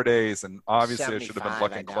for 4 days, and obviously I should have been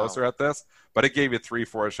looking closer at this, but it gave you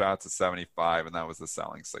 3-4 shots at 75, and that was the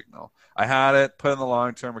selling signal. I had it put in the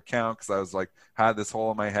long-term account because I was had this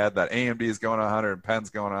hole in my head that AMD is going to 100 and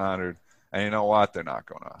Penn's going to 100, and you know what? They're not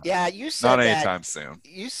going to 100. Yeah, you said not that. anytime soon.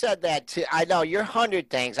 You said that too. I know your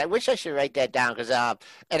 100 things. I wish I should write that down because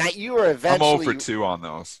you were eventually. I'm 0 for 2 on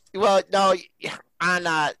those. Well, no,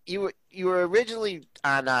 you were originally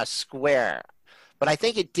on Square. But I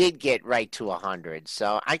think it did get right to 100.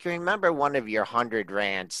 So I can remember one of your 100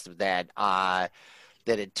 rants that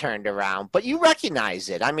it turned around. But you recognize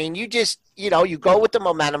it. I mean, you just, you go with the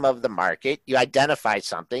momentum of the market. You identify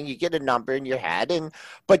something. You get a number in your head,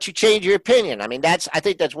 but you change your opinion. I mean, I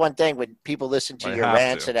think that's one thing when people listen to your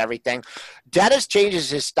rants and everything. Dennis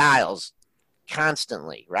changes his styles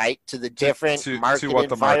constantly, right, to the different market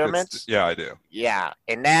environments. Yeah, I do. Yeah,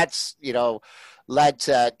 and that's, led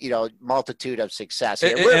to multitude of success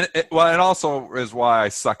here. And also is why I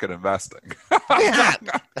suck at investing.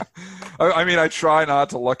 I mean, I try not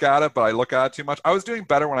to look at it, but I look at it too much. I was doing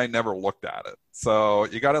better when I never looked at it, so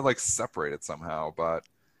you got to separate it somehow. But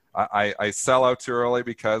I sell out too early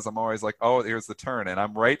because I'm always oh, here's the turn, and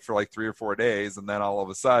I'm right for 3 or 4 days, and then all of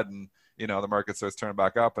a sudden, the market starts turning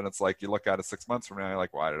back up, and it's you look at it 6 months from now, you're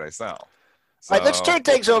why did I sell? So, all right, let's turn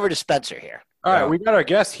things over to Spencer here. All right, we got our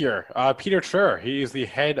guest here, Peter Trur. He is the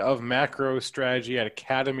head of macro strategy at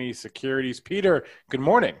Academy Securities. Peter, good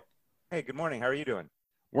morning. Hey, good morning. How are you doing?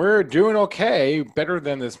 We're doing okay, better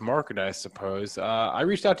than this market, I suppose. I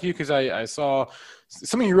reached out to you because I saw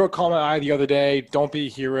something you wrote caught my eye the other day. Don't be a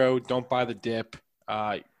hero. Don't buy the dip.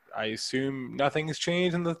 I assume nothing has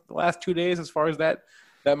changed in the last 2 days as far as that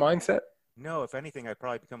mindset. No, if anything, I'd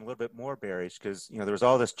probably become a little bit more bearish because, there was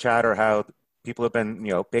all this chatter how people have been,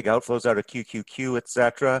 big outflows out of QQQ, et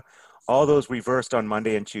cetera. All those reversed on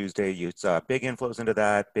Monday and Tuesday. You saw big inflows into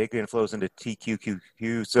that, big inflows into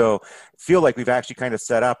TQQQ. So I feel like we've actually kind of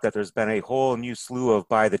set up that there's been a whole new slew of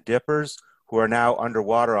buy the dippers who are now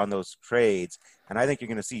underwater on those trades. And I think you're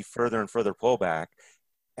going to see further and further pullback.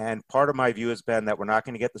 And part of my view has been that we're not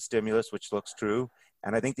going to get the stimulus, which looks true.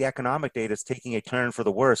 And I think the economic data is taking a turn for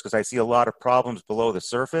the worse because I see a lot of problems below the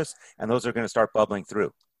surface, and those are going to start bubbling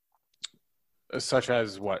through. Such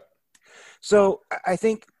as what? So I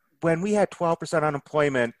think when we had 12%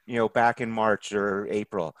 unemployment, back in March or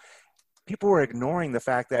April, people were ignoring the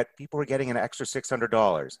fact that people were getting an extra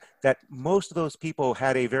 $600, that most of those people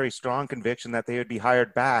had a very strong conviction that they would be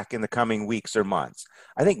hired back in the coming weeks or months.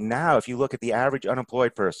 I think now, if you look at the average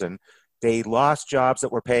unemployed person, they lost jobs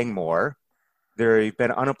that were paying more. They've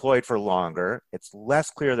been unemployed for longer. It's less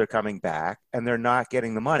clear they're coming back, and they're not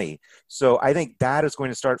getting the money. So I think that is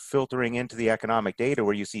going to start filtering into the economic data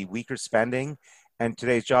where you see weaker spending. And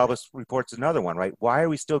today's jobless report's another one, right? Why are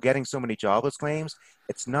we still getting so many jobless claims?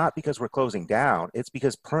 It's not because we're closing down. It's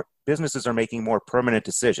because businesses are making more permanent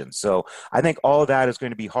decisions. So I think all of that is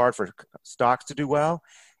going to be hard for stocks to do well.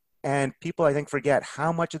 And people, I think, forget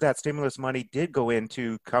how much of that stimulus money did go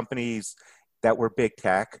into companies that were big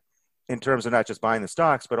tech in terms of not just buying the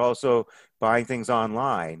stocks, but also buying things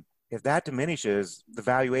online. If that diminishes, the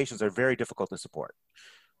valuations are very difficult to support.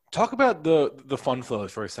 Talk about the fund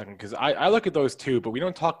flows for a second, because I look at those too, but we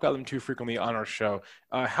don't talk about them too frequently on our show.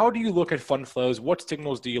 How do you look at fund flows? What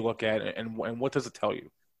signals do you look at, and what does it tell you?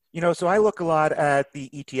 So I look a lot at the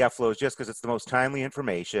ETF flows just because it's the most timely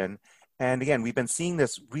information. And again, we've been seeing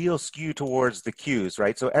this real skew towards the Qs,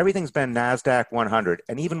 right? So everything's been NASDAQ 100.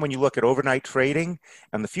 And even when you look at overnight trading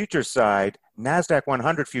on the futures side, NASDAQ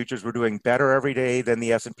 100 futures were doing better every day than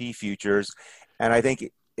the S&P futures. And I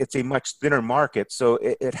think it's a much thinner market, so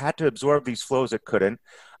it had to absorb these flows it couldn't.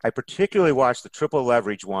 I particularly watched the triple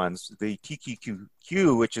leverage ones, the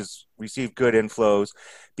TQQQ, which has received good inflows,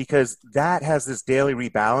 because that has this daily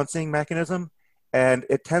rebalancing mechanism, and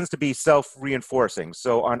it tends to be self-reinforcing.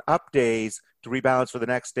 So on up days, to rebalance for the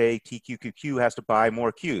next day, TQQQ has to buy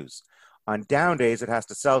more Qs. On down days, it has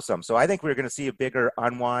to sell some. So I think we're going to see a bigger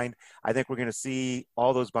unwind. I think we're going to see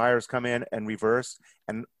all those buyers come in and reverse,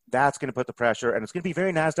 and that's going to put the pressure, and it's going to be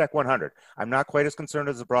very NASDAQ 100. I'm not quite as concerned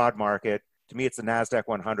as the broad market. To me, it's the NASDAQ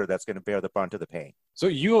 100 that's going to bear the brunt of the pain. So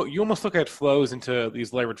you almost look at flows into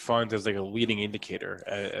these levered funds as like a leading indicator.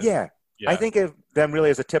 Yeah. I think of them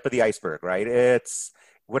really as a tip of the iceberg, right? It's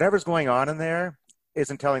whatever's going on in there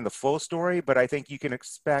isn't telling the full story, but I think you can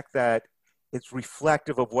expect that it's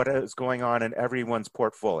reflective of what is going on in everyone's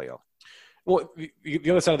portfolio. Well,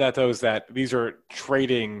 the other side of that, though, is that these are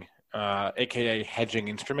trading, aka hedging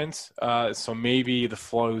instruments. So maybe the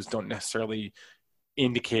flows don't necessarily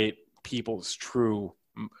indicate people's true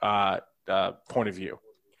point of view.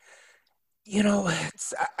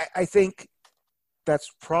 I think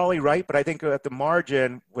that's probably right, but I think at the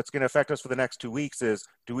margin, what's going to affect us for the next 2 weeks is,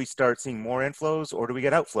 do we start seeing more inflows or do we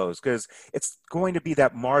get outflows? Because it's going to be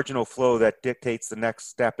that marginal flow that dictates the next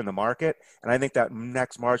step in the market. And I think that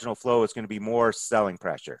next marginal flow is going to be more selling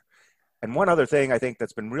pressure. And one other thing I think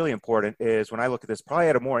that's been really important is when I look at this, probably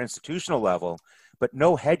at a more institutional level, but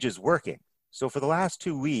no hedge is working. So for the last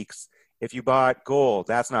 2 weeks, if you bought gold,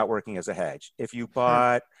 that's not working as a hedge. If you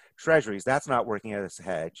bought treasuries, that's not working as a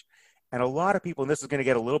hedge. And a lot of people, and this is going to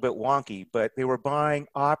get a little bit wonky, but they were buying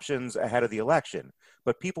options ahead of the election.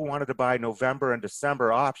 But people wanted to buy November and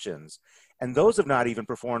December options. And those have not even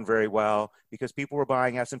performed very well because people were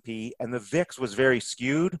buying S&P and the VIX was very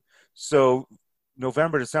skewed. So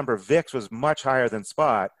November, December VIX was much higher than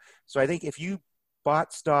spot. So I think if you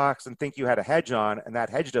bought stocks and think you had a hedge on and that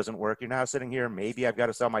hedge doesn't work, you're now sitting here, maybe I've got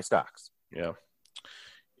to sell my stocks. Yeah.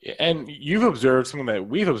 And you've observed something that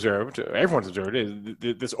we've observed, everyone's observed,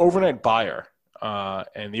 is this overnight buyer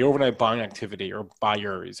and the overnight buying activity, or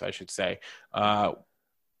buyers, I should say,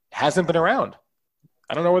 hasn't been around.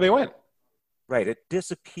 I don't know where they went. Right. It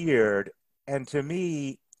disappeared. And to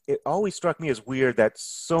me, it always struck me as weird that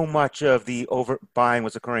so much of the buying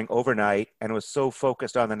was occurring overnight and was so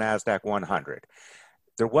focused on the NASDAQ 100.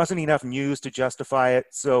 There wasn't enough news to justify it.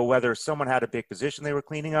 So whether someone had a big position they were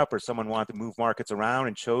cleaning up or someone wanted to move markets around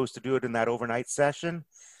and chose to do it in that overnight session,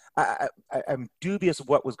 I'm dubious of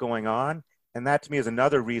what was going on. And that to me is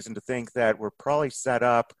another reason to think that we're probably set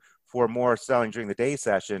up for more selling during the day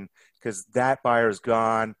session because that buyer's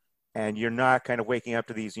gone and you're not kind of waking up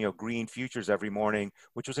to these, green futures every morning,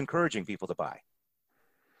 which was encouraging people to buy.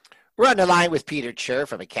 We're on the line with Peter Chur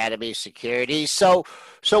from Academy Securities. So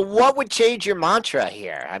what would change your mantra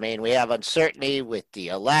here? I mean, we have uncertainty with the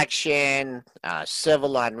election,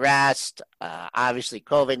 civil unrest, obviously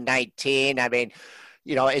COVID-19. I mean,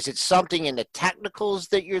 is it something in the technicals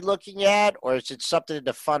that you're looking at, or is it something in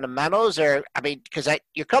the fundamentals? Or, I mean, because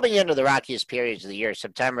you're coming into the rockiest periods of the year,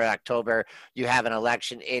 September, October, you have an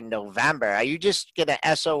election in November. Are you just going to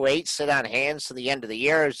SO8 sit on hands to the end of the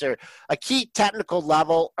year? Is there a key technical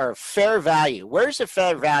level or fair value? Where's the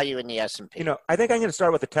fair value in the S&P? I think I'm going to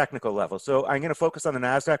start with the technical level. So I'm going to focus on the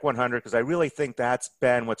NASDAQ 100 because I really think that's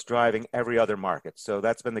been what's driving every other market. So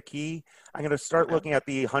that's been the key. I'm going to start looking at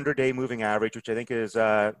the 100-day moving average, which I think is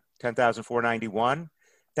 10,491.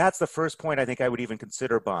 That's the first point I think I would even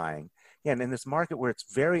consider buying. Again, in this market where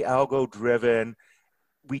it's very algo driven,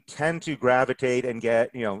 we tend to gravitate and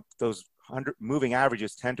get, those 100 moving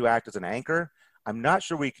averages tend to act as an anchor. I'm not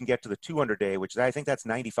sure we can get to the 200-day, which I think that's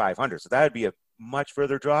 9,500. So that would be a much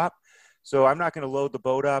further drop. So I'm not going to load the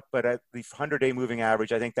boat up, but at the 100-day moving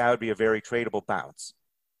average, I think that would be a very tradable bounce.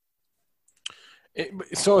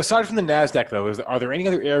 So aside from the NASDAQ, though, are there any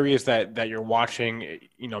other areas that you're watching,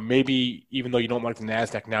 maybe even though you don't like the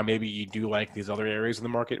NASDAQ now, maybe you do like these other areas in the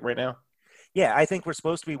market right now? Yeah, I think we're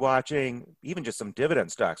supposed to be watching even just some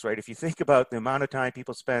dividend stocks, right? If you think about the amount of time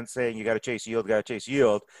people spend saying you got to chase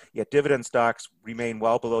yield, yet dividend stocks remain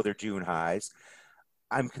well below their June highs.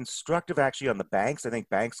 I'm constructive actually on the banks. I think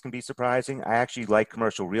banks can be surprising. I actually like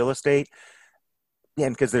commercial real estate.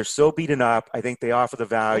 And because they're so beaten up, I think they offer the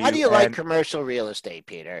value. Why do you like commercial real estate,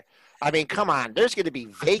 Peter? I mean, come on. There's going to be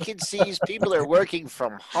vacancies. People are working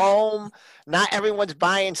from home. Not everyone's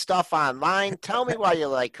buying stuff online. Tell me why you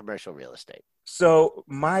like commercial real estate. So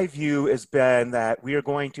my view has been that we are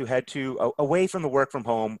going to head to away from the work from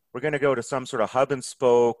home. We're going to go to some sort of hub and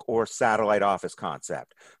spoke or satellite office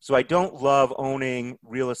concept. So I don't love owning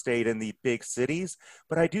real estate in the big cities,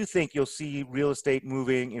 but I do think you'll see real estate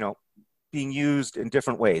moving, being used in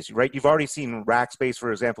different ways, right? You've already seen Rackspace,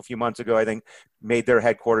 for example, a few months ago, I think, made their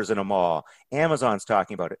headquarters in a mall. Amazon's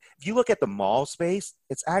talking about it. If you look at the mall space,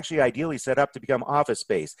 it's actually ideally set up to become office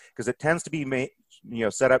space because it tends to be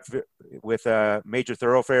set up with major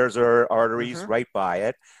thoroughfares or arteries right by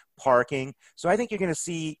it, parking. So I think you're going to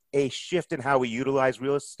see a shift in how we utilize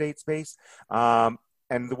real estate space.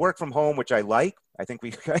 And the work from home, which I like, I think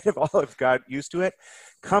we kind of all have got used to it.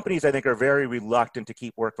 Companies, I think, are very reluctant to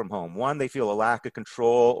keep work from home. One, they feel a lack of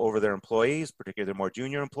control over their employees, particularly their more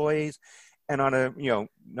junior employees. And on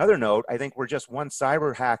another note, I think we're just one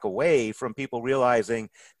cyber hack away from people realizing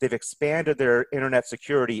they've expanded their internet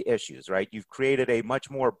security issues, right? You've created a much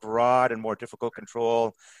more broad and more difficult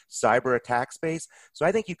control cyber attack space. So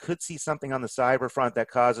I think you could see something on the cyber front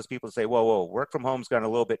that causes people to say, whoa, work from home's gone a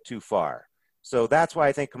little bit too far. So that's why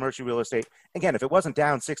I think commercial real estate, again, if it wasn't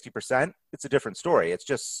down 60%, it's a different story. It's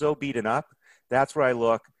just so beaten up. That's where I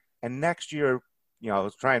look. And next year, I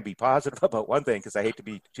was trying to be positive about one thing because I hate to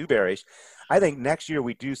be too bearish. I think next year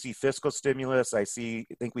we do see fiscal stimulus. I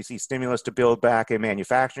think we see stimulus to build back a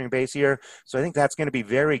manufacturing base here. So I think that's going to be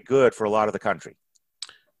very good for a lot of the country.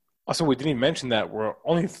 Also, we didn't even mention that we're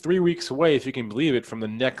only 3 weeks away, if you can believe it, from the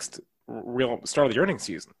next real start of the earnings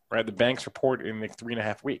season, right? The banks report in like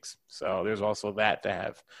 3.5 weeks. So there's also that to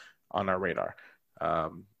have on our radar.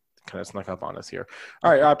 Kind of snuck up on us here.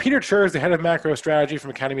 All right. Peter Chur is the head of macro strategy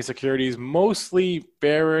from Academy Securities, mostly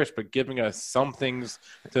bearish, but giving us some things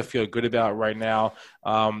to feel good about right now.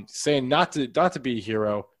 Saying not to be a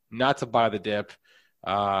hero, not to buy the dip.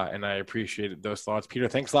 And I appreciate those thoughts. Peter,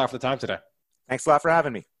 thanks a lot for the time today. Thanks a lot for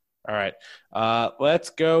having me. All right.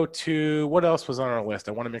 Let's go to what else was on our list.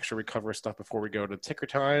 I want to make sure we cover stuff before we go to ticker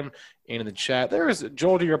time and in the chat. There was,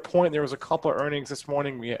 Joel, to your point, there was a couple of earnings this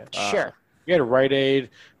morning. Sure. We had Rite Aid,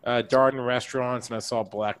 Darden Restaurants, and I saw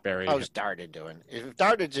Blackberry. How's Darden doing? If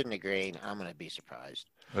Darden's in the green, I'm going to be surprised.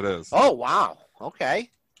 It is. Oh, wow. Okay.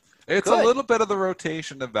 It's Good. a little bit of the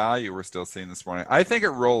rotation to value we're still seeing this morning. I think it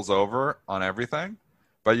rolls over on everything,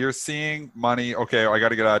 but you're seeing money. Okay, I got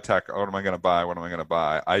to get out of tech. What am I going to buy? What am I going to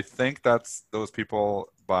buy? I think that's those people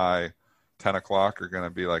by 10 o'clock are going to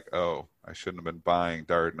be like, oh, I shouldn't have been buying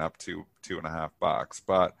Darden up to $2.50.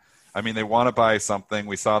 But I mean, they want to buy something.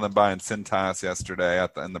 We saw them buying Cintas yesterday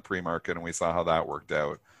in the pre-market, and we saw how that worked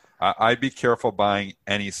out. I'd be careful buying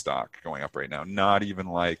any stock going up right now. Not even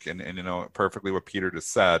and perfectly what Peter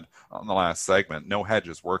just said on the last segment. No hedge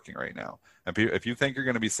is working right now. And if you think you're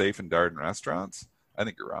going to be safe in Darden restaurants, I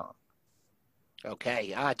think you're wrong.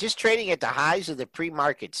 Okay, just trading at the highs of the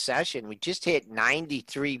pre-market session. We just hit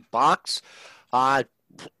 $93.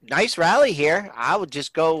 Nice rally here. I would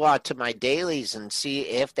just go to my dailies and see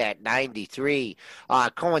if that 93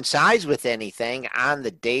 coincides with anything on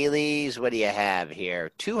the dailies. What do you have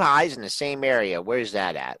here? Two highs in the same area. Where's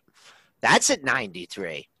that at? That's at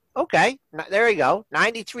 93. Okay, there you go.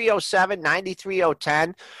 93.07,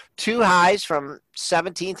 93.010. Two highs from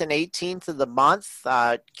 17th and 18th of the month.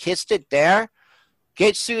 Kissed it there.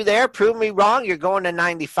 Gets through there, prove me wrong, you're going to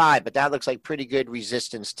 95, but that looks like pretty good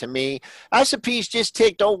resistance to me. S&P's just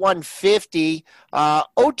ticked 0150.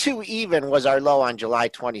 02 even was our low on July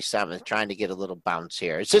 27th, trying to get a little bounce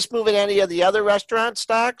here. Is this moving any of the other restaurant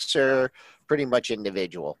stocks or pretty much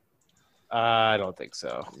individual? I don't think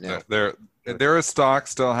so. No. There is stock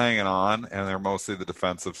still hanging on, and they're mostly the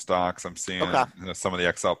defensive stocks. I'm seeing some of the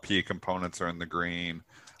XLP components are in the green.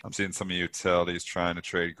 I'm seeing some of the utilities trying to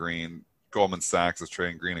trade green. Goldman Sachs is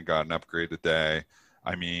trading green and got an upgrade today.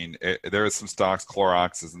 I mean, there is some stocks.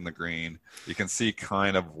 Clorox is in the green. You can see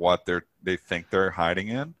kind of what they think they're hiding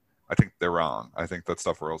in. I think they're wrong. I think that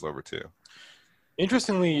stuff rolls over too.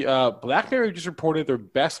 Interestingly, BlackBerry just reported their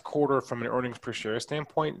best quarter from an earnings per share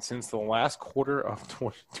standpoint since the last quarter of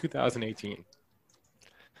 2018.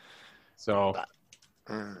 So,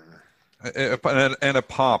 and a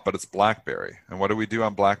pop, but it's BlackBerry. And what do we do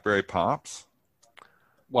on BlackBerry pops?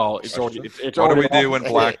 well, it's already. What do we do when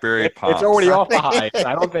BlackBerry pops? It's already off the high.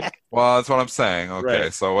 I don't think. Well, that's what I'm saying. Okay,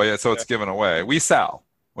 Right. so it's given away. We sell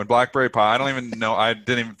when BlackBerry pop. I don't even know. I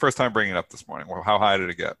didn't even first time bringing it up this morning. Well, how high did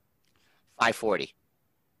it get? 540.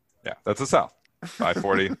 Yeah, that's a sell.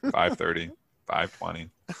 540, 530, 520.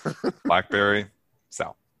 BlackBerry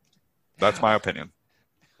sell. That's my opinion.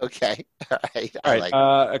 Okay. All right. All right.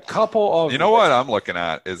 A couple of. You know what I'm looking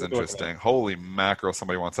at is interesting. Holy mackerel!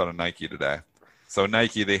 Somebody wants out of Nike today. So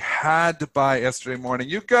Nike, they had to buy yesterday morning.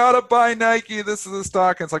 You gotta buy Nike. This is a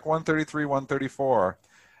stock. And it's like 133, 134,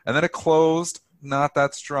 and then it closed not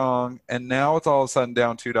that strong, and now it's all of a sudden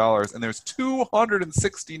down $2. And there's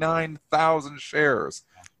 269,000 shares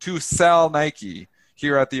to sell Nike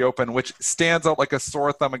here at the open, which stands out like a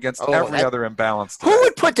sore thumb against every other imbalance today. Who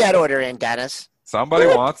would put that order in, Dennis? Somebody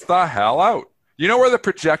wants the hell out. You know where the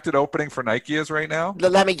projected opening for Nike is right now?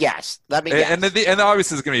 Let me guess. And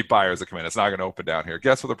obviously there's going to be buyers that come in. It's not going to open down here.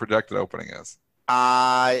 Guess what the projected opening is?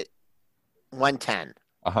 110.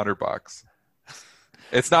 $100.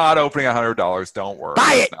 It's not opening $100. Don't worry.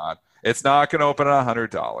 Buy it. It's not going to open at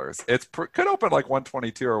 $100. It could open like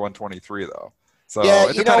 122 or 123 though. So yeah,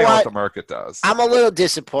 depending on what the market does. I'm a little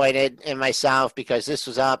disappointed in myself because this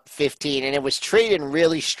was up 15 and it was trading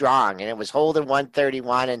really strong and it was holding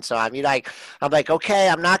 131. And so I'm like, okay,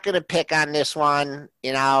 I'm not going to pick on this one.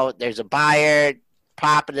 You know, there's a buyer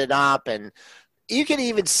popping it up and you can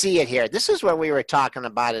even see it here. This is when we were talking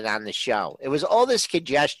about it on the show. It was all this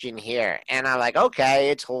congestion here. And I'm like, okay,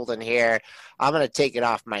 it's holding here. I'm going to take it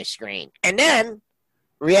off my screen. And then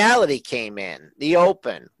reality came in. The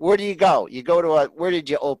open. Where do you go? You go to where did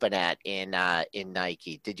you open at in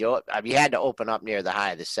Nike? You had to open up near the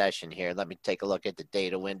high of the session here. Let me take a look at the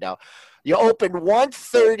data window. You opened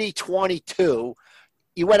 130.22.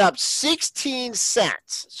 You went up 16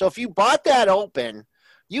 cents. So if you bought that open,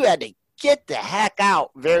 you had to get the heck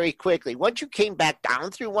out very quickly. Once you came back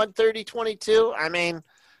down through 130.22, I mean,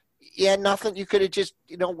 you had nothing. You could have just,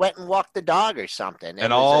 went and walked the dog or something.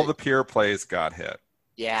 And all the pure plays got hit.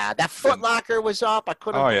 Yeah, that Foot Locker was up. I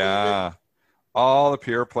couldn't believe it. All the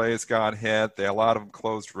pure plays got hit. A lot of them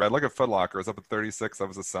closed red. Look at Foot Locker. It was up at 36. That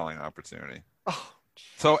was a selling opportunity. Oh.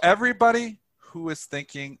 So everybody who is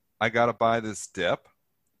thinking, I got to buy this dip,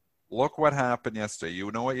 look what happened yesterday.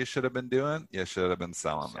 You know what you should have been doing? You should have been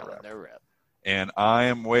selling the rip. And I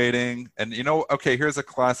am waiting. And okay, here's a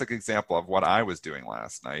classic example of what I was doing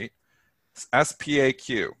last night.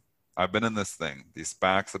 SPAQ. I've been in this thing. These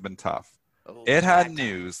SPACs have been tough. It had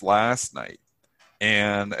news last night,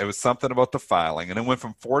 and it was something about the filing, and it went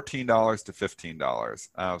from $14 to $15.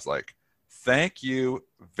 I was like, thank you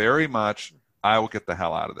very much. I will get the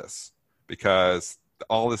hell out of this because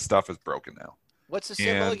all this stuff is broken now. What's the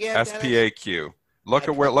symbol again? SPAQ. Look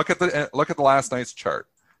at the last night's chart.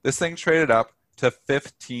 This thing traded up to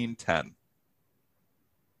 1510.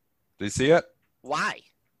 Do you see it? Why?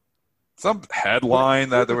 Some headline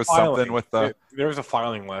that there was something with the... There was a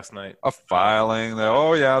filing last night. A filing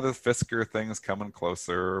that, the Fisker thing is coming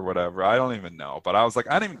closer or whatever. I don't even know. But I was like,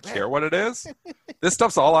 I don't even care what it is. This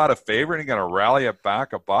stuff's all out of favor and you're going to rally it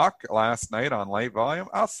back $1 last night on light volume.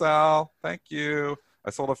 I'll sell. Thank you.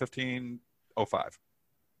 I sold at 15.05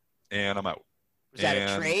 and I'm out. Was that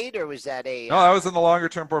a trade or was that a? No, I was in the longer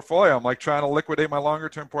term portfolio. I'm like trying to liquidate my longer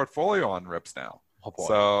term portfolio on rips now. Oh, boy.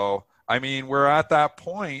 So, I mean, we're at that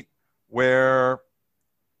point where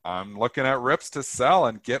I'm looking at rips to sell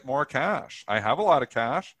and get more cash. I have a lot of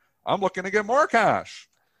cash. I'm looking to get more cash.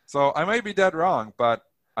 So I might be dead wrong, but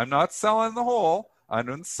I'm not selling the whole.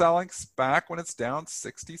 I'm selling SPAC when it's down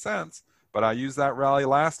 60 cents. But I used that rally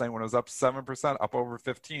last night when it was up 7%, up over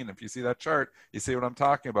 15. If you see that chart, you see what I'm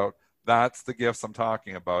talking about. That's the gifts I'm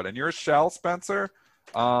talking about. And your Shell, Spencer,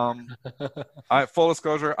 full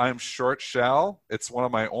disclosure, I'm short Shell. It's one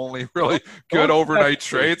of my only really good overnight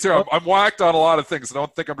trades here. I'm whacked on a lot of things. So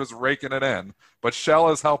don't think I'm just raking it in. But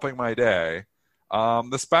Shell is helping my day.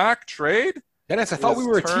 The SPAC trade, Dennis, I thought we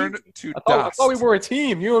were a team. I thought we were a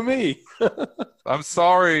team, you and me. I'm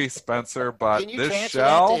sorry, Spencer, but Can you this transfer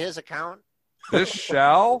Shell, that to his account? this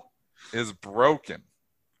Shell is broken.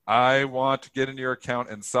 I want to get into your account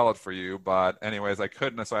and sell it for you, but anyways, I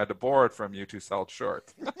couldn't, so I had to borrow it from you to sell it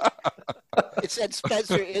short. It said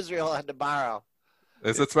Spencer Israel had to borrow.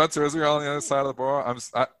 Is it Spencer Israel on the other side of the borrow?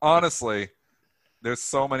 Honestly, there's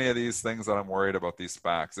so many of these things that I'm worried about these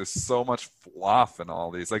SPACs. There's so much fluff in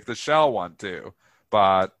all these, like the Shell one too.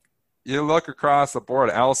 But you look across the board,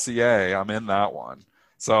 LCA, I'm in that one.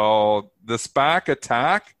 So the SPAC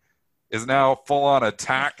attack is now full-on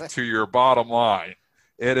attack to your bottom line.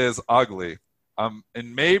 It is ugly. And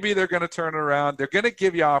maybe they're going to turn it around. They're going to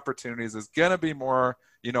give you opportunities. There's going to be more,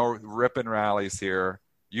 ripping rallies here.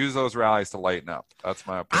 Use those rallies to lighten up. That's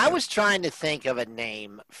my opinion. I was trying to think of a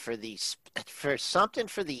name for something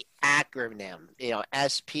for the acronym,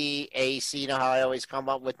 SPAC. You know how I always come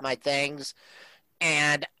up with my things,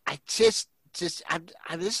 and I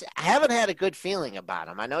haven't had a good feeling about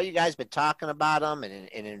them. I know you guys been talking about them and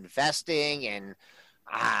investing, and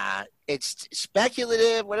it's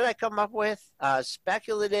speculative. What did I come up with?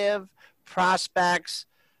 Speculative prospects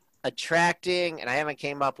attracting, and I haven't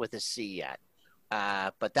came up with a C yet.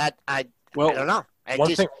 But that I don't know. I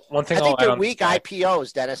think they're weak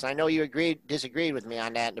IPOs, Dennis. I know you disagreed with me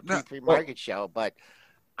on that in the pre-market show, but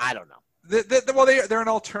I don't know. They're an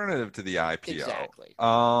alternative to the IPO. Exactly.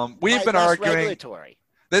 We've been arguing. Regulatory.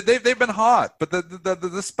 They've been hot, but the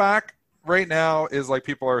SPAC right now is like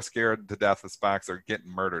people are scared to death. The SPACs are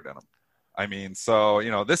getting murdered in them. I mean, so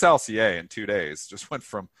this LCA in 2 days just went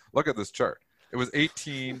from, look at this chart. It was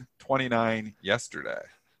 18.29 yesterday,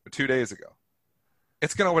 2 days ago.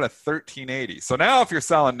 It's going to win at 13.80. So now if you're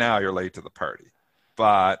selling now, you're late to the party.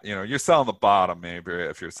 But, you're selling the bottom maybe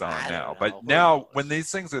if you're selling now. But now when these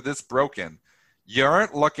things are this broken, you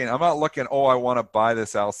aren't looking. I'm not looking, I want to buy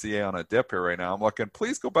this LCA on a dip here right now. I'm looking,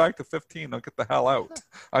 please go back to 15. Don't get the hell out.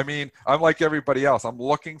 I mean, I'm like everybody else. I'm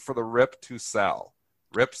looking for the rip to sell.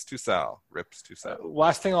 Rips to sell. Rips to sell.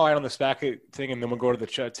 Last thing I'll add on the SPAC thing, and then we'll go to the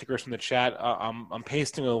tickers from the chat. I'm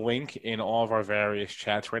pasting a link in all of our various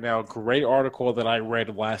chats right now. A great article that I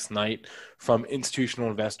read last night from Institutional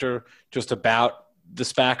Investor just about the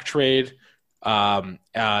SPAC trade. And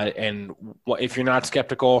if you're not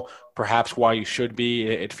skeptical, perhaps why you should be.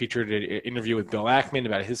 It featured an interview with Bill Ackman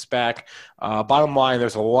about his SPAC. Bottom line,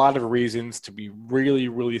 there's a lot of reasons to be really,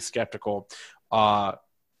 really skeptical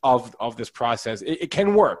of this process. It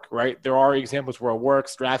can work, right? There are examples where it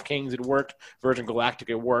works. DraftKings, it worked. Virgin Galactic,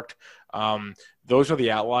 it worked. Those are the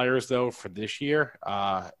outliers, though, for this year.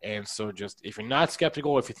 And so just if you're not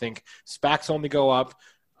skeptical, if you think SPACs only go up,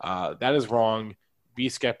 that is wrong. Be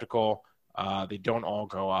skeptical. They don't all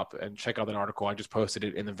go up. And check out that article. I just posted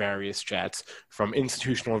it in the various chats from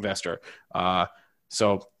Institutional Investor.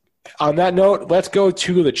 So on that note, let's go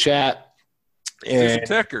to the chat. And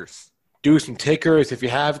tickers. Do some tickers. If you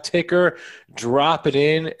have a ticker, drop it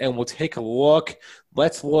in, and we'll take a look.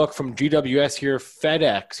 Let's look from GWS here.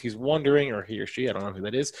 FedEx, he's wondering, or he or she, I don't know who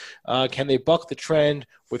that is, can they buck the trend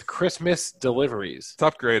with Christmas deliveries? It's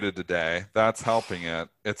upgraded today. That's helping it.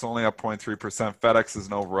 It's only up 0.3%. FedEx is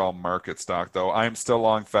an overall market stock, though. I'm still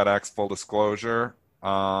long FedEx, full disclosure.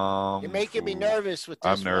 You're making me nervous with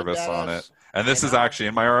this. I'm nervous on it. And this is actually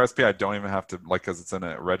in my RSP. I don't even have to, because it's in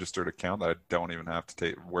a registered account, that I don't even have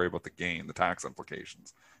to worry about the gain, the tax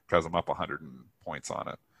implications, because I'm up 100 points on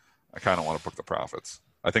it. I kind of want to book the profits.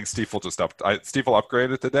 I think Stiefel Stiefel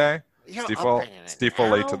upgraded today. Stiefel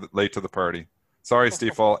late to the party. Sorry,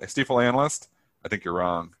 Stiefel. Stiefel analyst. I think you're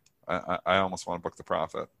wrong. I almost want to book the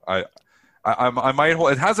profit. I might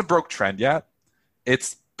hold. It hasn't broke trend yet.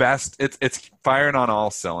 It's firing on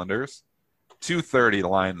all cylinders. 230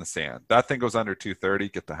 line in the sand. That thing goes under 230,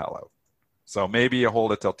 get the hell out. So maybe you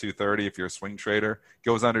hold it till 230 if you're a swing trader.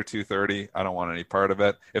 Goes under 230, I don't want any part of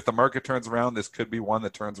it. If the market turns around, this could be one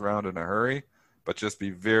that turns around in a hurry, but just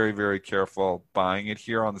be very, very careful buying it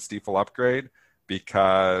here on the Stiefel upgrade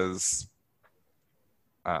because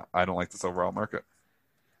I don't like this overall market.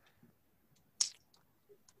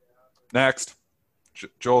 Next,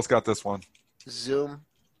 Joel's got this one. Zoom.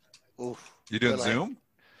 Oof. You doing Zoom?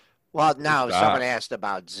 Well, no, What's someone that? asked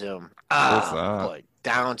about Zoom. What's Oh, that? boy.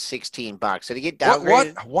 Down $16. Did it get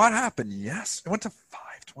downgraded? What happened? Yes, it went to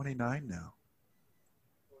 529 now.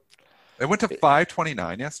 It went to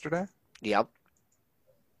 529 yesterday. Yep.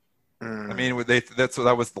 I mean,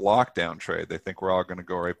 that was the lockdown trade. They think we're all going to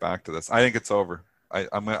go right back to this. I think it's over.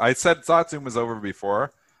 I thought Zoom was over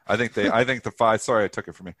before. I think the five. Sorry, I took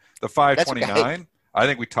it from me. The 529. Okay. I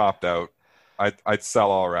think we topped out. I'd sell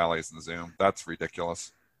all rallies in Zoom. That's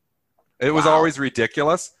ridiculous. It was always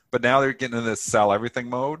ridiculous, but now they're getting in this sell everything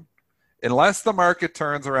mode. Unless the market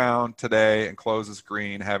turns around today and closes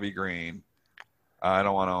green, heavy green, I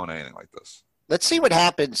don't want to own anything like this. Let's see what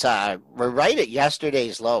happens. We're right at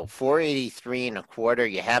yesterday's low,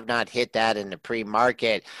 483.25. You have not hit that in the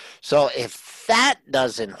pre-market. So if that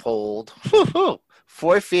doesn't hold,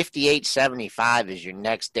 458.75 is your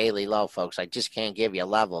next daily low, folks. I just can't give you a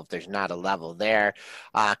level if there's not a level there.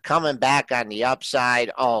 Coming back on the upside,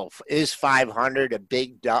 is 500 a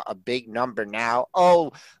big number now?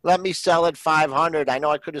 Oh, let me sell at 500. I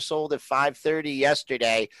know I could have sold at 530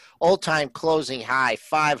 yesterday. All-time closing high,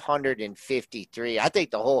 553. I think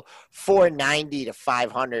the whole 490 to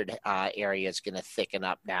 500 area is going to thicken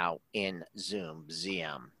up now in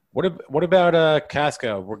ZM. What about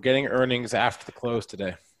Casca? We're getting earnings after the close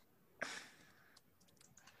today.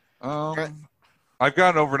 I've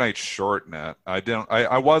got an overnight short net.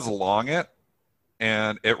 I was long it,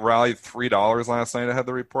 and it rallied $3 last night. I had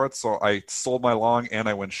the report, so I sold my long and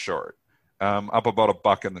I went short. Up about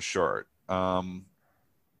 $1 in the short. I'm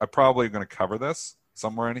probably going to cover this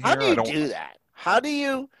somewhere in here. How do you do that? How do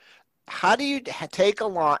you take a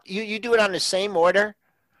long? You do it on the same order?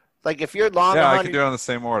 Like if you're long, I can do it on the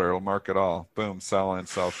same order. It'll mark it all. Boom, sell and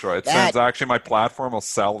sell short. It sends actually my platform will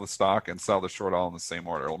sell the stock and sell the short all in the same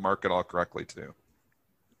order. It'll mark it all correctly too.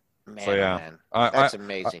 Man, so yeah, man. That's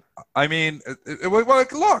amazing. I mean,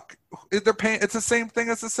 look, they're paying. It's the same thing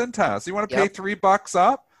as the Cintas. You want to pay $3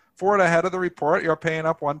 up for it ahead of the report. You're paying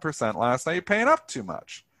up 1% last night. You're paying up too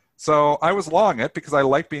much. So I was long it because I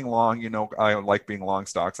like being long. I like being long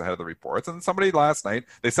stocks ahead of the reports. And somebody last night,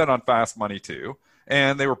 they said on Fast Money too.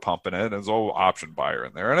 And they were pumping it. There's option buyer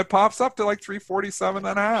in there. And it pops up to like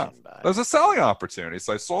 347.5. There's a selling opportunity.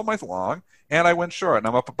 So I sold my long and I went short. And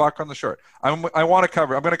I'm up $1 on the short. I'm going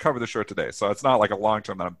to cover the short today. So it's not like a long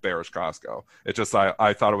term that I'm bearish Costco. It's just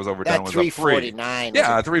I thought it was overdone. It was up 3.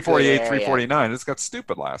 Yeah, 348, 349. It's got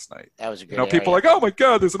stupid last night. That was a good people are like, oh my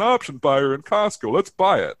God, there's an option buyer in Costco. Let's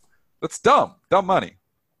buy it. That's dumb. Dumb money.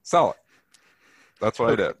 Sell it. That's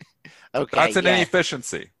what I did. Okay. That's an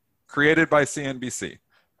inefficiency. Created by CNBC.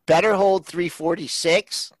 Better hold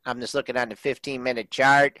 346. I'm just looking on the 15-minute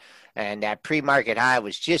chart, and that pre-market high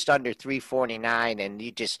was just under 349, and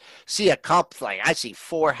you just see a couple. I see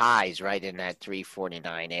 4 highs right in that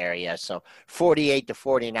 349 area. So 48 to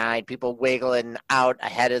 49, people wiggling out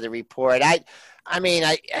ahead of the report. I mean,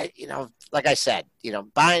 like I said,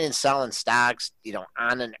 buying and selling stocks,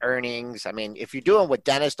 on an earnings. I mean, if you're doing what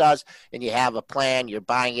Dennis does and you have a plan, you're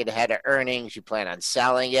buying it ahead of earnings, you plan on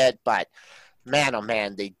selling it. But man, oh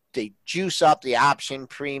man, they juice up the option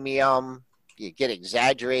premium. You get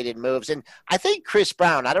exaggerated moves. And I think Chris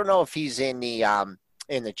Brown, I don't know if he's in the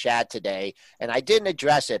chat today, and I didn't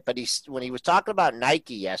address it, but when he was talking about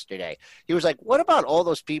Nike yesterday, he was like, what about all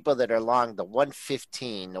those people that are long the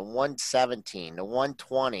 115, the 117, the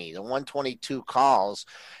 120, the 122 calls,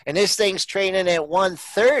 and this thing's trading at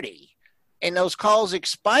 130, and those calls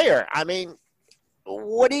expire? I mean,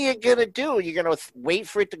 what are you going to do? Are you going to wait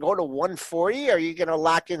for it to go to 140, or are you going to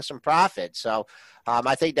lock in some profit? So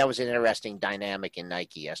I think that was an interesting dynamic in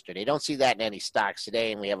Nike yesterday. Don't see that in any stocks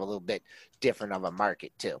today, and we have a little bit different of a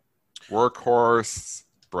market too. Workhorse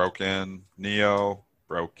broken, Neo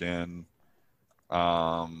broken,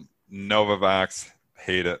 Novavax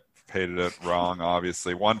hated it wrong.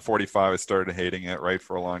 Obviously, 145. I started hating it right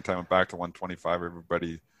for a long time. Went back to 125.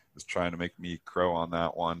 Everybody was trying to make me crow on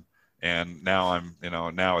that one, and now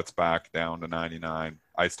now it's back down to 99.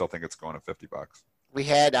 I still think it's going to $50. We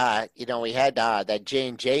had, that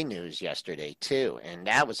J&J news yesterday too, and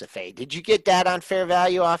that was a fade. Did you get that on fair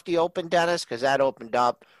value off the open, Dennis? Because that opened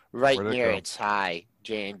up right near its high.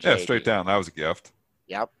 J&J. Yeah, straight down. That was a gift.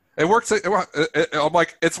 Yep. It works. I'm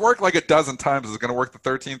like, it's worked like a dozen times. Is it going to work the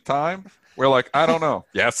 13th time? We're like, I don't know.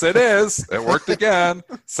 Yes, it is. It worked again.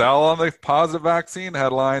 Sell on the positive vaccine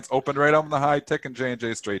headlines. Opened right up in the high, ticking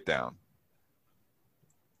J&J straight down.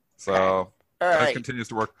 So. All That right. continues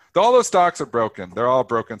to work. All those stocks are broken. They're all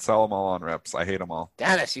broken. Sell them all on rips. I hate them all.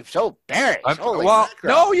 Dennis, you're so bearish. Holy Well,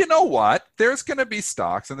 mackerel. no, you know what? There's going to be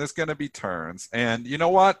stocks and there's going to be turns. And you know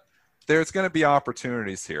what? There's going to be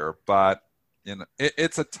opportunities here. But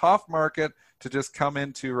it's a tough market to just come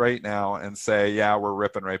into right now and say, yeah, we're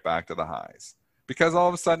ripping right back to the highs. Because all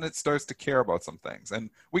of a sudden it starts to care about some things.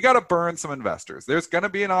 And we got to burn some investors. There's going to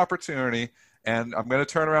be an opportunity. And I'm going to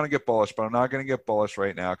turn around and get bullish, but I'm not going to get bullish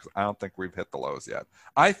right now because I don't think we've hit the lows yet.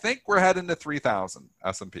 I think we're heading to 3,000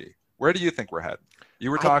 S&P. Where do you think we're heading?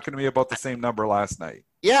 You were talking to me about the same number last night.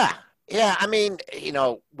 Yeah. Yeah. I mean,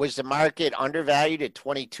 was the market undervalued at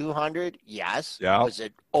 2,200? Yes. Yeah. Was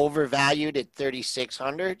it overvalued at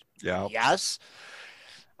 3,600? Yeah. Yes.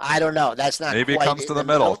 I don't know. That's not maybe quite it comes to the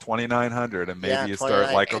middle, 2,900, and maybe you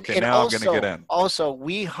start like, okay, now I'm going to get in. Also,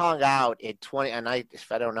 we hung out at 20, and I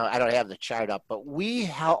don't have the chart up, but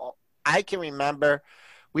I can remember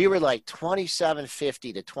we were like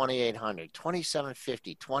 2,750 to 2,800,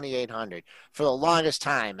 2,750, 2,800 for the longest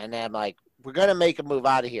time. And then I'm like, we're going to make a move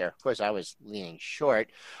out of here. Of course, I was leaning short,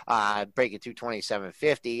 breaking through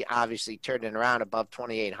 2,750, obviously turning around above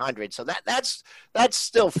 2,800. So that's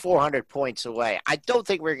still 400 points away. I don't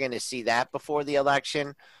think we're going to see that before the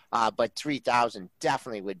election, but 3,000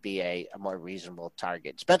 definitely would be a more reasonable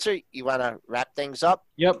target. Spencer, you want to wrap things up?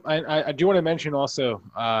 Yep. I do want to mention also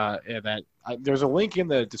that there's a link in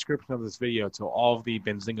the description of this video to all of the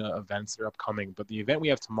Benzinga events that are upcoming, but the event we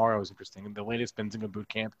have tomorrow is interesting. The latest Benzinga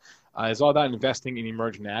Bootcamp is all about investing in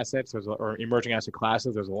emerging assets or emerging asset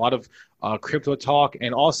classes. There's a lot of crypto talk,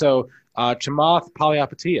 and also Chamath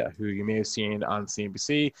Palihapitiya, who you may have seen on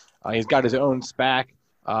CNBC. He's got his own SPAC,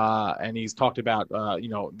 and he's talked about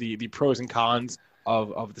the pros and cons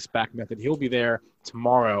of the SPAC method. He'll be there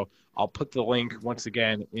tomorrow. I'll put the link once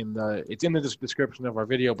again it's in the description of our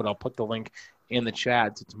video, but I'll put the link in the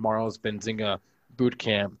chat to tomorrow's Benzinga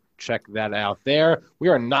Bootcamp. Check that out there. We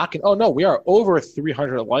are we are over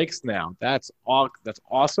 300 likes now. That's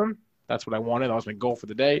awesome. That's what I wanted. That was my goal for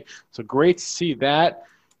the day. So great to see that.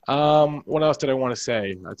 What else did I want to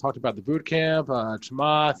say? I talked about the bootcamp,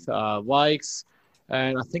 Chamath, likes,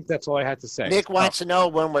 and I think that's all I had to say. Nick wants to know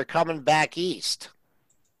when we're coming back east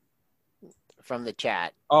from the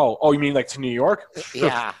chat. Oh, you mean like to New York?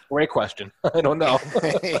 Yeah. Great question. I don't know.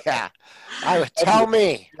 Yeah. Tell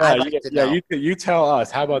me. You tell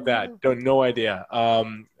us. How about that? No idea.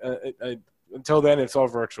 Until then, it's all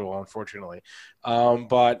virtual, unfortunately.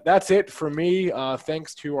 But that's it for me.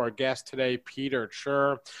 Thanks to our guest today, Peter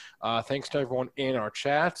Chur. Thanks to everyone in our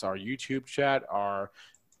chats, our YouTube chat, our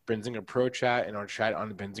Benzinga Pro chat, and our chat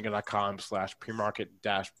on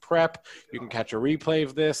benzinga.com/premarket-prep. You can catch a replay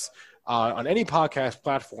of this on any podcast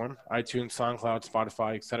platform, iTunes, SoundCloud,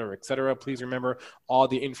 Spotify, et cetera. Please remember, all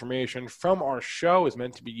the information from our show is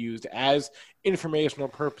meant to be used as informational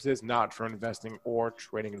purposes, not for investing or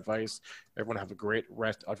trading advice. Everyone have a great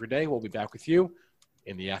rest of your day. We'll be back with you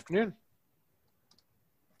in the afternoon.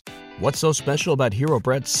 What's so special about Hero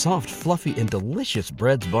Bread's soft, fluffy, and delicious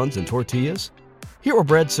breads, buns, and tortillas? Hero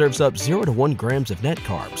Bread serves up 0 to 1 grams of net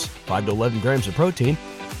carbs, 5 to 11 grams of protein,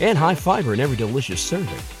 and high fiber in every delicious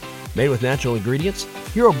serving. Made with natural ingredients,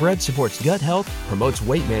 Hero Bread supports gut health, promotes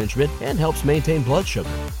weight management, and helps maintain blood sugar.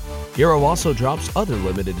 Hero also drops other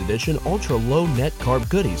limited edition ultra-low net carb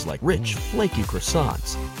goodies like rich, flaky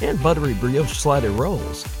croissants and buttery brioche slider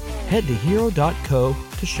rolls. Head to hero.co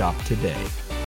to shop today.